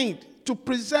kind,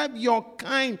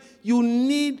 you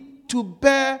need to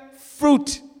bear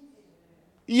fruit.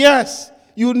 Yes,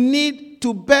 you need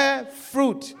to bear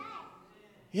fruit.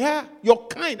 Yeah, your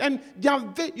kind. And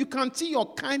you can see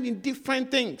your kind in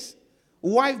different things.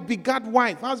 Wife begat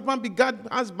wife. Husband begat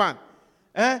husband.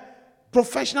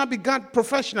 Professional begat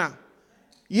professional.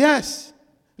 Yes.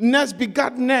 Nurse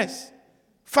begat nurse.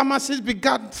 Pharmacist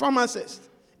begat pharmacist.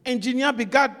 Engineer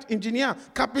begat engineer.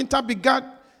 Carpenter begat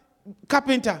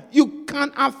carpenter. You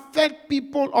can affect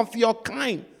people of your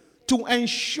kind to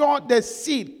ensure the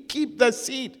seed. Keep the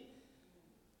seed.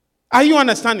 Are you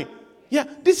understanding? Yeah,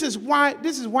 this is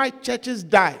why churches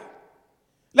die.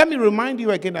 Let me remind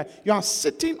you again that you are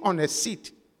sitting on a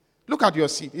seat. Look at your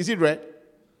seat. Is it red?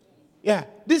 Yeah.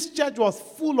 This church was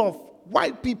full of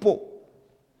white people.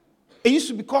 It used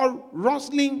to be called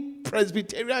Roslyn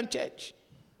Presbyterian Church.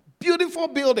 Beautiful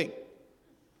building.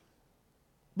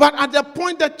 But at the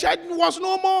point the church was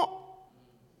no more.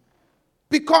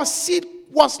 Because seed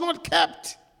was not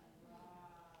kept.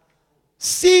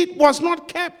 Seed was not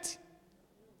kept.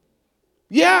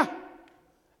 Yeah.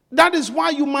 That is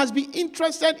why you must be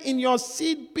interested in your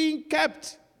seed being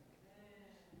kept.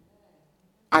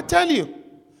 I tell you.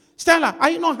 Stella, are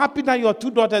you not happy that your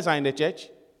two daughters are in the church?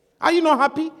 Are you not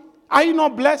happy? Are you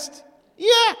not blessed?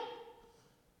 Yeah.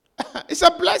 It's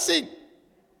a blessing.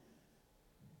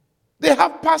 They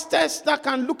have pastors that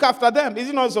can look after them.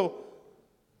 Isn't it so?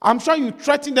 I'm sure you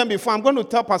threatened them before. I'm going to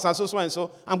tell Pastor so and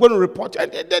so. I'm going to report you.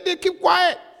 And they keep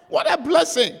quiet. What a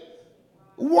blessing.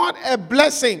 What a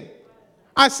blessing.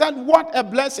 I said, what a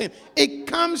blessing. It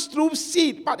comes through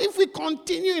seed. But if we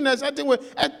continue in a certain way,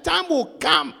 a time will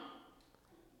come.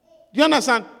 Do you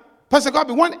understand? Pastor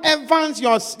Kobe, when Evans,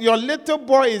 your little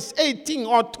boy, is 18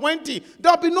 or 20,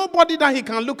 there'll be nobody that he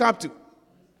can look up to.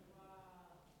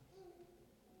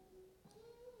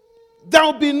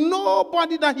 There'll be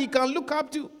nobody that he can look up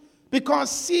to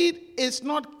because seed is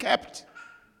not kept.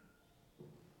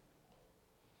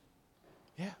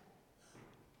 Yeah.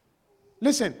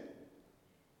 Listen,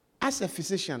 as a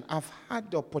physician, I've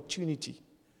had the opportunity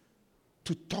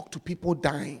to talk to people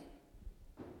dying.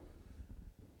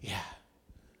 Yeah.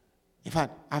 In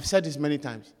fact, I've said this many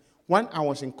times. When I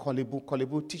was in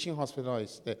Kolebu Teaching Hospital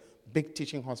is the big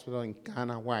teaching hospital in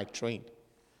Ghana where I trained.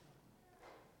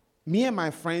 Me and my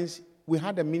friends, we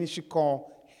had a ministry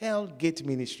called Hell Gate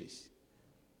Ministries.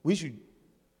 We should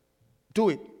do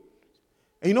it.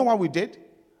 And you know what we did?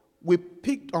 We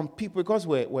picked on people because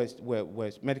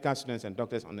we're medical students and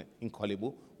doctors in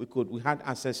Kolebu. We had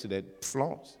access to the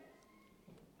floors.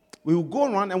 We would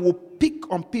go around and we'll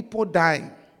pick on people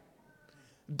dying.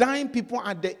 Dying people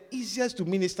are the easiest to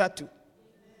minister to.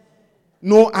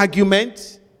 No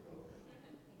argument.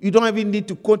 You don't even need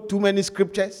to quote too many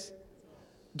scriptures.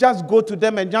 Just go to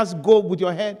them and just go with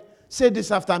your head. Say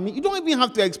this after me. You don't even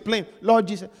have to explain. Lord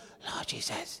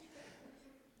Jesus,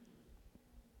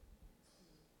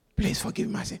 please forgive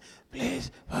my sins.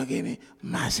 Please forgive me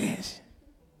my sins.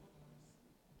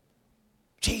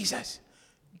 Jesus,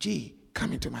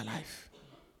 come into my life.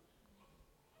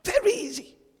 Very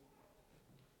easy.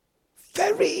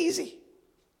 Very easy.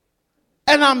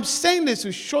 And I'm saying this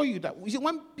to show you that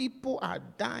when people are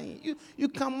dying, you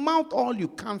can mount all you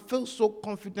can, feel so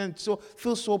confident,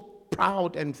 feel so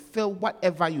proud, and feel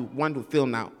whatever you want to feel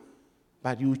now.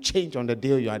 But you change on the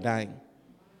day you are dying.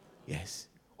 Yes.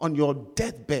 On your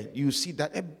deathbed, you see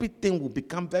that everything will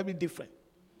become very different.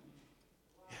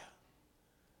 Yeah.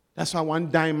 That's why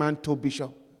one dying man told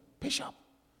Bishop,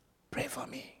 pray for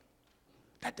me.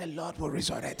 that the Lord will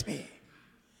resurrect me.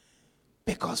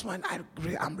 Because when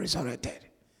I'm resurrected,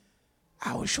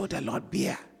 I will show the Lord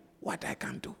beer what I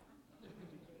can do.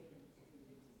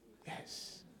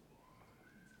 Yes.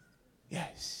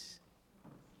 Yes.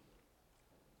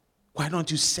 Why don't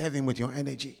you serve him with your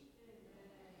energy?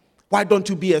 Why don't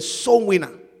you be a soul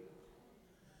winner?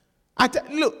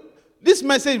 Look, this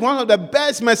message is one of the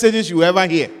best messages you ever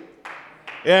hear.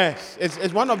 Yes,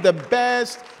 it's one of the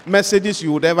best messages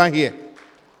you would ever hear.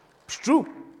 It's true.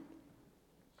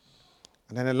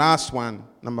 And then the last one,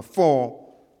 number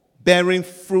 4, bearing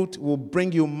fruit will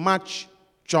bring you much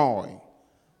joy.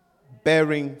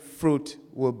 Bearing fruit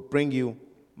will bring you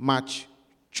much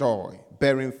joy.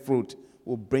 Bearing fruit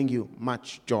will bring you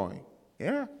much joy.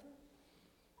 Yeah.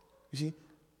 You see,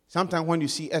 sometimes when you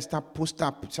see Esther post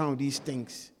up some of these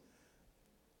things,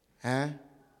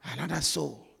 another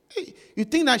soul, you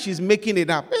think that she's making it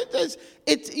up.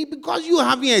 It's because you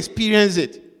haven't experienced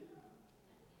it.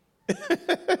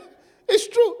 It's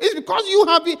true. It's because you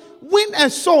haven't win a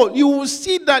soul. You will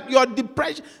see that your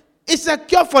depression is a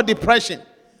cure for depression.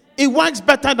 It works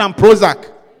better than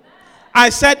Prozac. I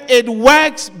said it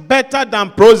works better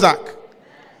than Prozac.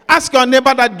 Ask your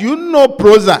neighbor that, do you know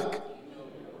Prozac?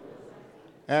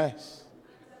 Yes.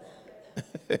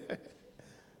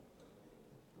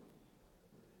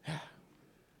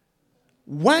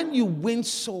 When you win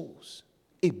souls,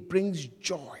 it brings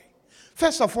joy.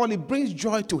 First of all, it brings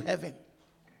joy to heaven.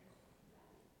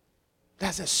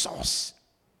 That's a source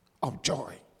of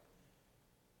joy.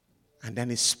 And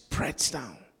then it spreads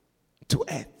down to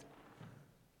earth.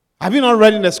 Have you not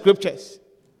read in the scriptures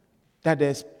that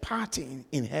there's party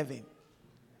in heaven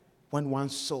when one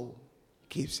soul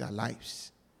gives their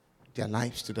lives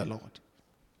to the Lord?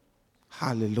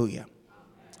 Hallelujah.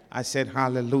 I said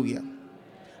hallelujah.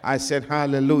 I said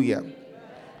hallelujah.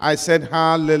 I said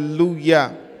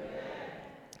hallelujah.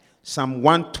 Psalm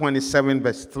 127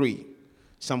 verse 3.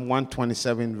 Psalm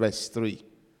 127 verse 3.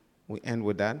 We end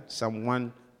with that. Psalm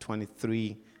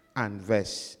 123 and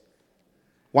verse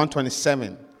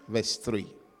 127 verse 3.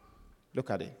 Look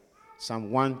at it.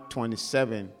 Psalm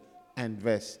 127 and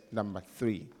verse number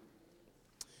 3.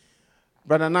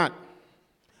 Brother Nat,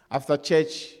 after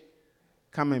church,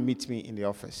 come and meet me in the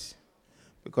office,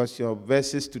 because your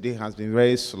verses today has been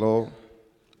very slow.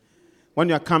 When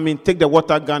you are coming, take the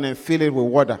water gun and fill it with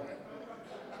water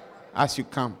as you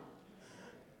come.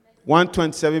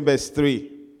 127 verse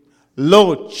 3.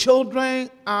 Lo, children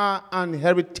are an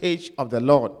heritage of the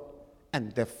Lord,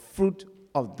 and the fruit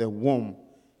of the womb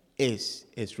is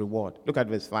his reward. Look at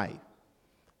verse 5.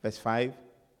 Verse 5.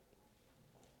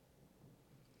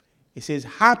 It says,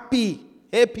 happy,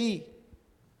 isn't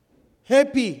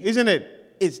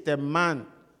it? It's the man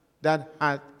that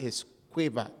hath his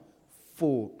quiver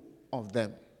full of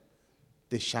them.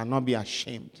 They shall not be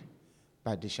ashamed,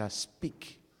 but they shall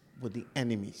speak with the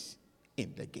enemies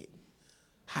in the gate.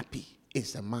 Happy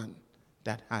is the man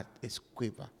that hath his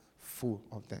quiver full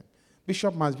of them.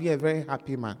 Bishop must be a very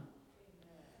happy man.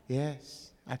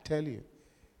 Yes, I tell you.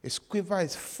 His quiver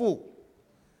is full.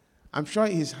 I'm sure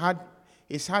he's had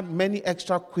many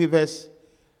extra quivers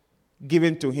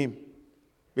given to him,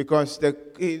 because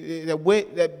the way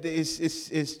that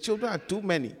his children are too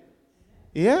many.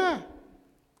 Yeah,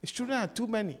 his children are too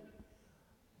many.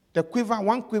 The quiver,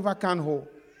 one quiver can't hold.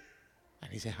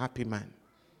 And he's a happy man.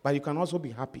 But you can also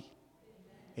be happy.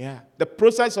 Yeah. The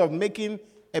process of making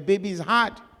a baby is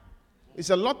hard. It's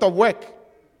a lot of work.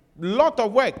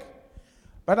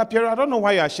 But Pierre, I don't know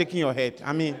why you are shaking your head.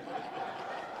 I mean,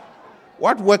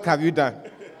 what work have you done?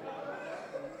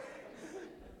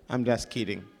 I'm just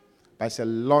kidding. But it's a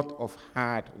lot of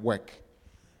hard work.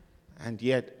 And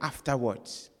yet,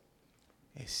 afterwards,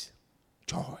 it's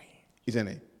joy, isn't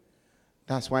it?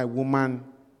 That's why a woman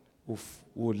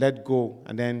will let go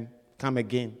and then come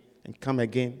again and come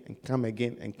again and come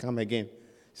again and come again.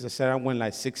 Sister Sarah went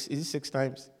like 6. Is it 6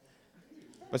 times?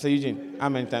 Pastor Eugene, how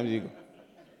many times did you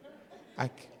go?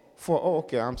 4. Oh,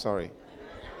 okay, I'm sorry.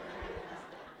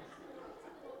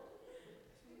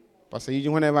 Pastor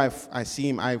Eugene, whenever I see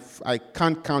him, I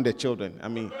can't count the children. I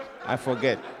mean, I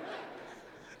forget.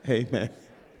 Amen.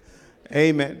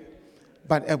 Amen.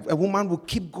 But a woman will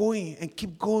keep going and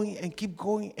keep going and keep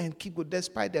going and keep going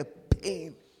despite the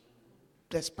pain.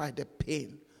 Despite the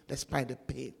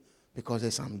pain. Because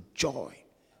there's some joy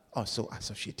also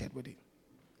associated with it.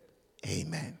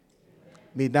 Amen.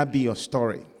 May that be your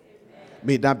story.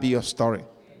 May that be your story.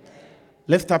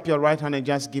 Lift up your right hand and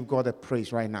just give God a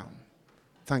praise right now.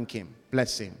 Thank him.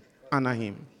 Bless him. Honor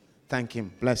him. Thank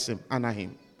him. Bless him. Honor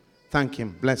him. Thank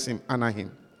him. Bless him. Honor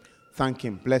him. Thank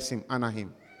him. Bless him. Honor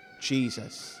him.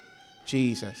 Jesus.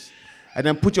 And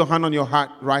then put your hand on your heart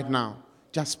right now.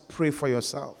 Just pray for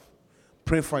yourself.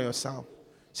 Pray for yourself.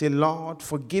 Say, Lord,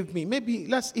 forgive me. Maybe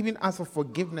let's even ask for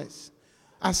forgiveness.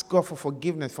 Ask God for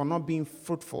forgiveness for not being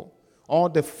fruitful. All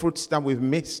the fruits that we've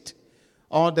missed.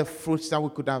 All the fruits that we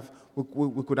could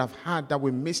have had that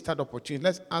we missed that opportunity.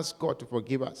 Let's ask God to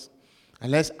forgive us.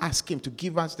 And let's ask him to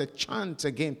give us the chance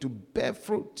again to bear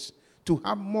fruits, to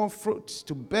have more fruits,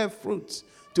 to bear fruits,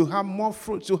 to have more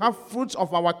fruits, to have fruits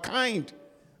of our kind,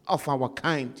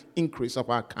 increase of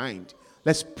our kind.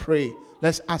 Let's pray.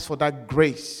 Let's ask for that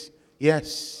grace.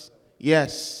 Yes,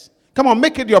 yes. Come on,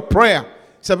 make it your prayer.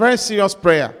 It's a very serious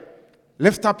prayer.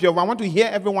 Lift up your voice. I want to hear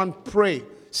everyone pray.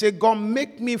 Say, God,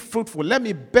 make me fruitful. Let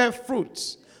me bear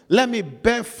fruits. Let me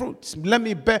bear fruits. Let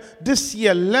me bear. This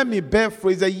year, let me bear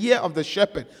fruit. It's a year of the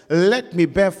shepherd. Let me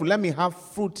bear fruit. Let me have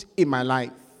fruit in my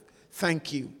life.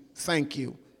 Thank you. Thank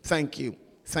you. Thank you.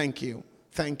 Thank you.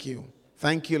 Thank you.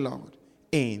 Thank you, Lord.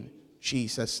 In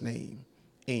Jesus' name.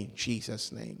 In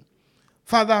Jesus' name.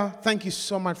 Father, thank you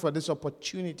so much for this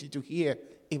opportunity to hear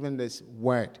even this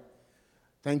word.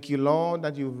 Thank you, Lord,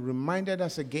 that you've reminded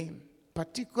us again,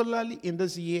 particularly in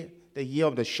this year, the year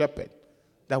of the shepherd,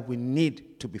 that we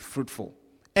need to be fruitful.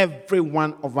 Every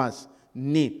one of us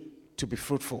need to be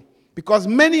fruitful. Because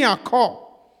many are called.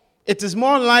 It is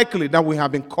more likely that we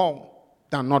have been called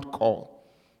than not called.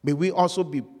 May we also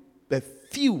be the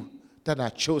few that are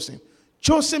chosen.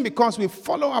 Chosen because we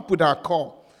follow up with our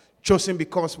call. Chosen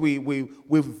because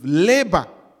we've labored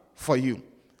for you.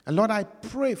 And Lord, I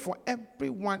pray for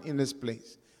everyone in this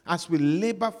place. As we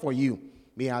labor for you,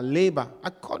 may our labor,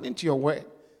 according to your word,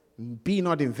 be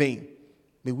not in vain.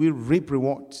 May we reap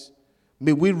rewards.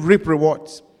 May we reap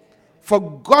rewards. For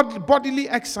God, bodily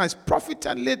exercise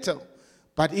profited little,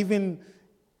 but even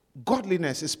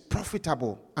godliness is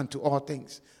profitable unto all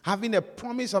things. Having a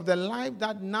promise of the life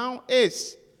that now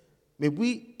is, may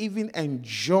we even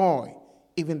enjoy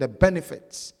even the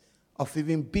benefits of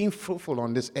even being fruitful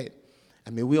on this earth.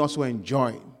 And may we also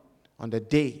enjoy on the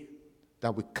day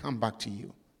that we come back to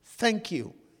you. Thank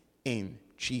you in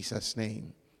Jesus'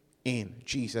 name. In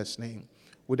Jesus' name.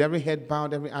 With every head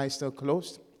bowed, every eye still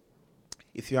closed,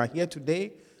 if you are here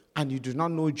today and you do not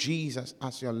know Jesus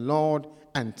as your Lord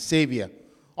and Savior,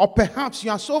 or perhaps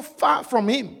you are so far from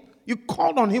him, you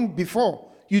called on him before,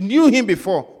 you knew him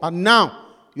before, but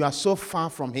now you are so far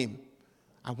from him,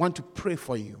 I want to pray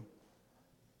for you.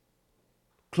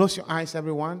 Close your eyes,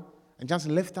 everyone, and just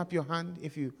lift up your hand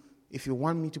if you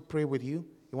want me to pray with you.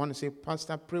 You want to say,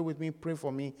 Pastor, pray with me, pray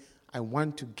for me. I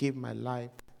want to give my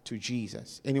life to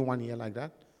Jesus. Anyone here like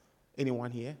that?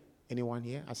 Anyone here? Anyone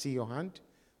here? I see your hand.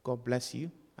 God bless you.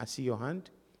 I see your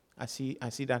hand. I see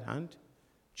that hand.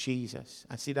 Jesus.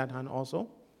 I see that hand also.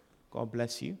 God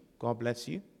bless you. God bless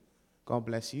you. God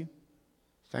bless you.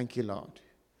 Thank you, Lord.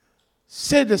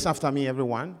 Say this after me,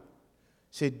 everyone.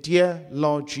 Say, dear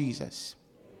Lord Jesus,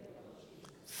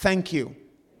 thank you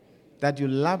that you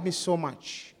love me so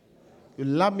much. You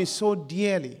love me so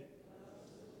dearly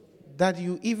that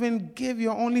you even gave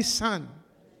your only son,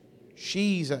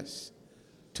 Jesus,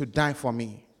 to die for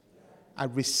me. I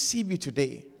receive you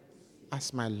today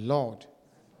as my Lord,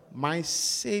 my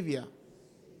Savior,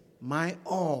 my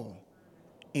all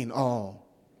in all.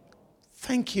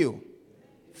 Thank you.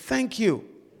 Thank you.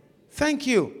 Thank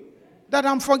you that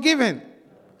I'm forgiven.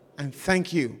 And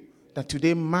thank you that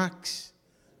today marks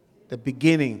the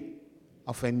beginning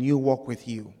of a new walk with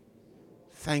you.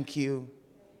 Thank you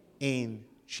in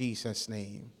Jesus'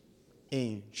 name.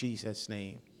 In Jesus'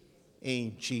 name.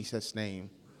 In Jesus' name.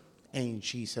 In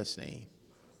Jesus' name.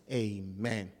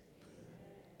 Amen.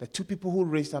 The two people who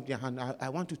raised up their hand, I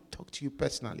want to talk to you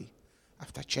personally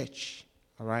after church.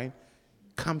 All right?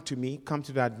 Come to me, come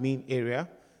to the admin area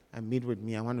and meet with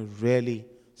me. I want to really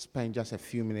spend just a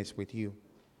few minutes with you.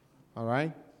 All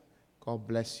right? God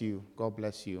bless you. God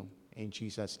bless you. In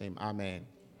Jesus' name. Amen.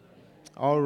 All right.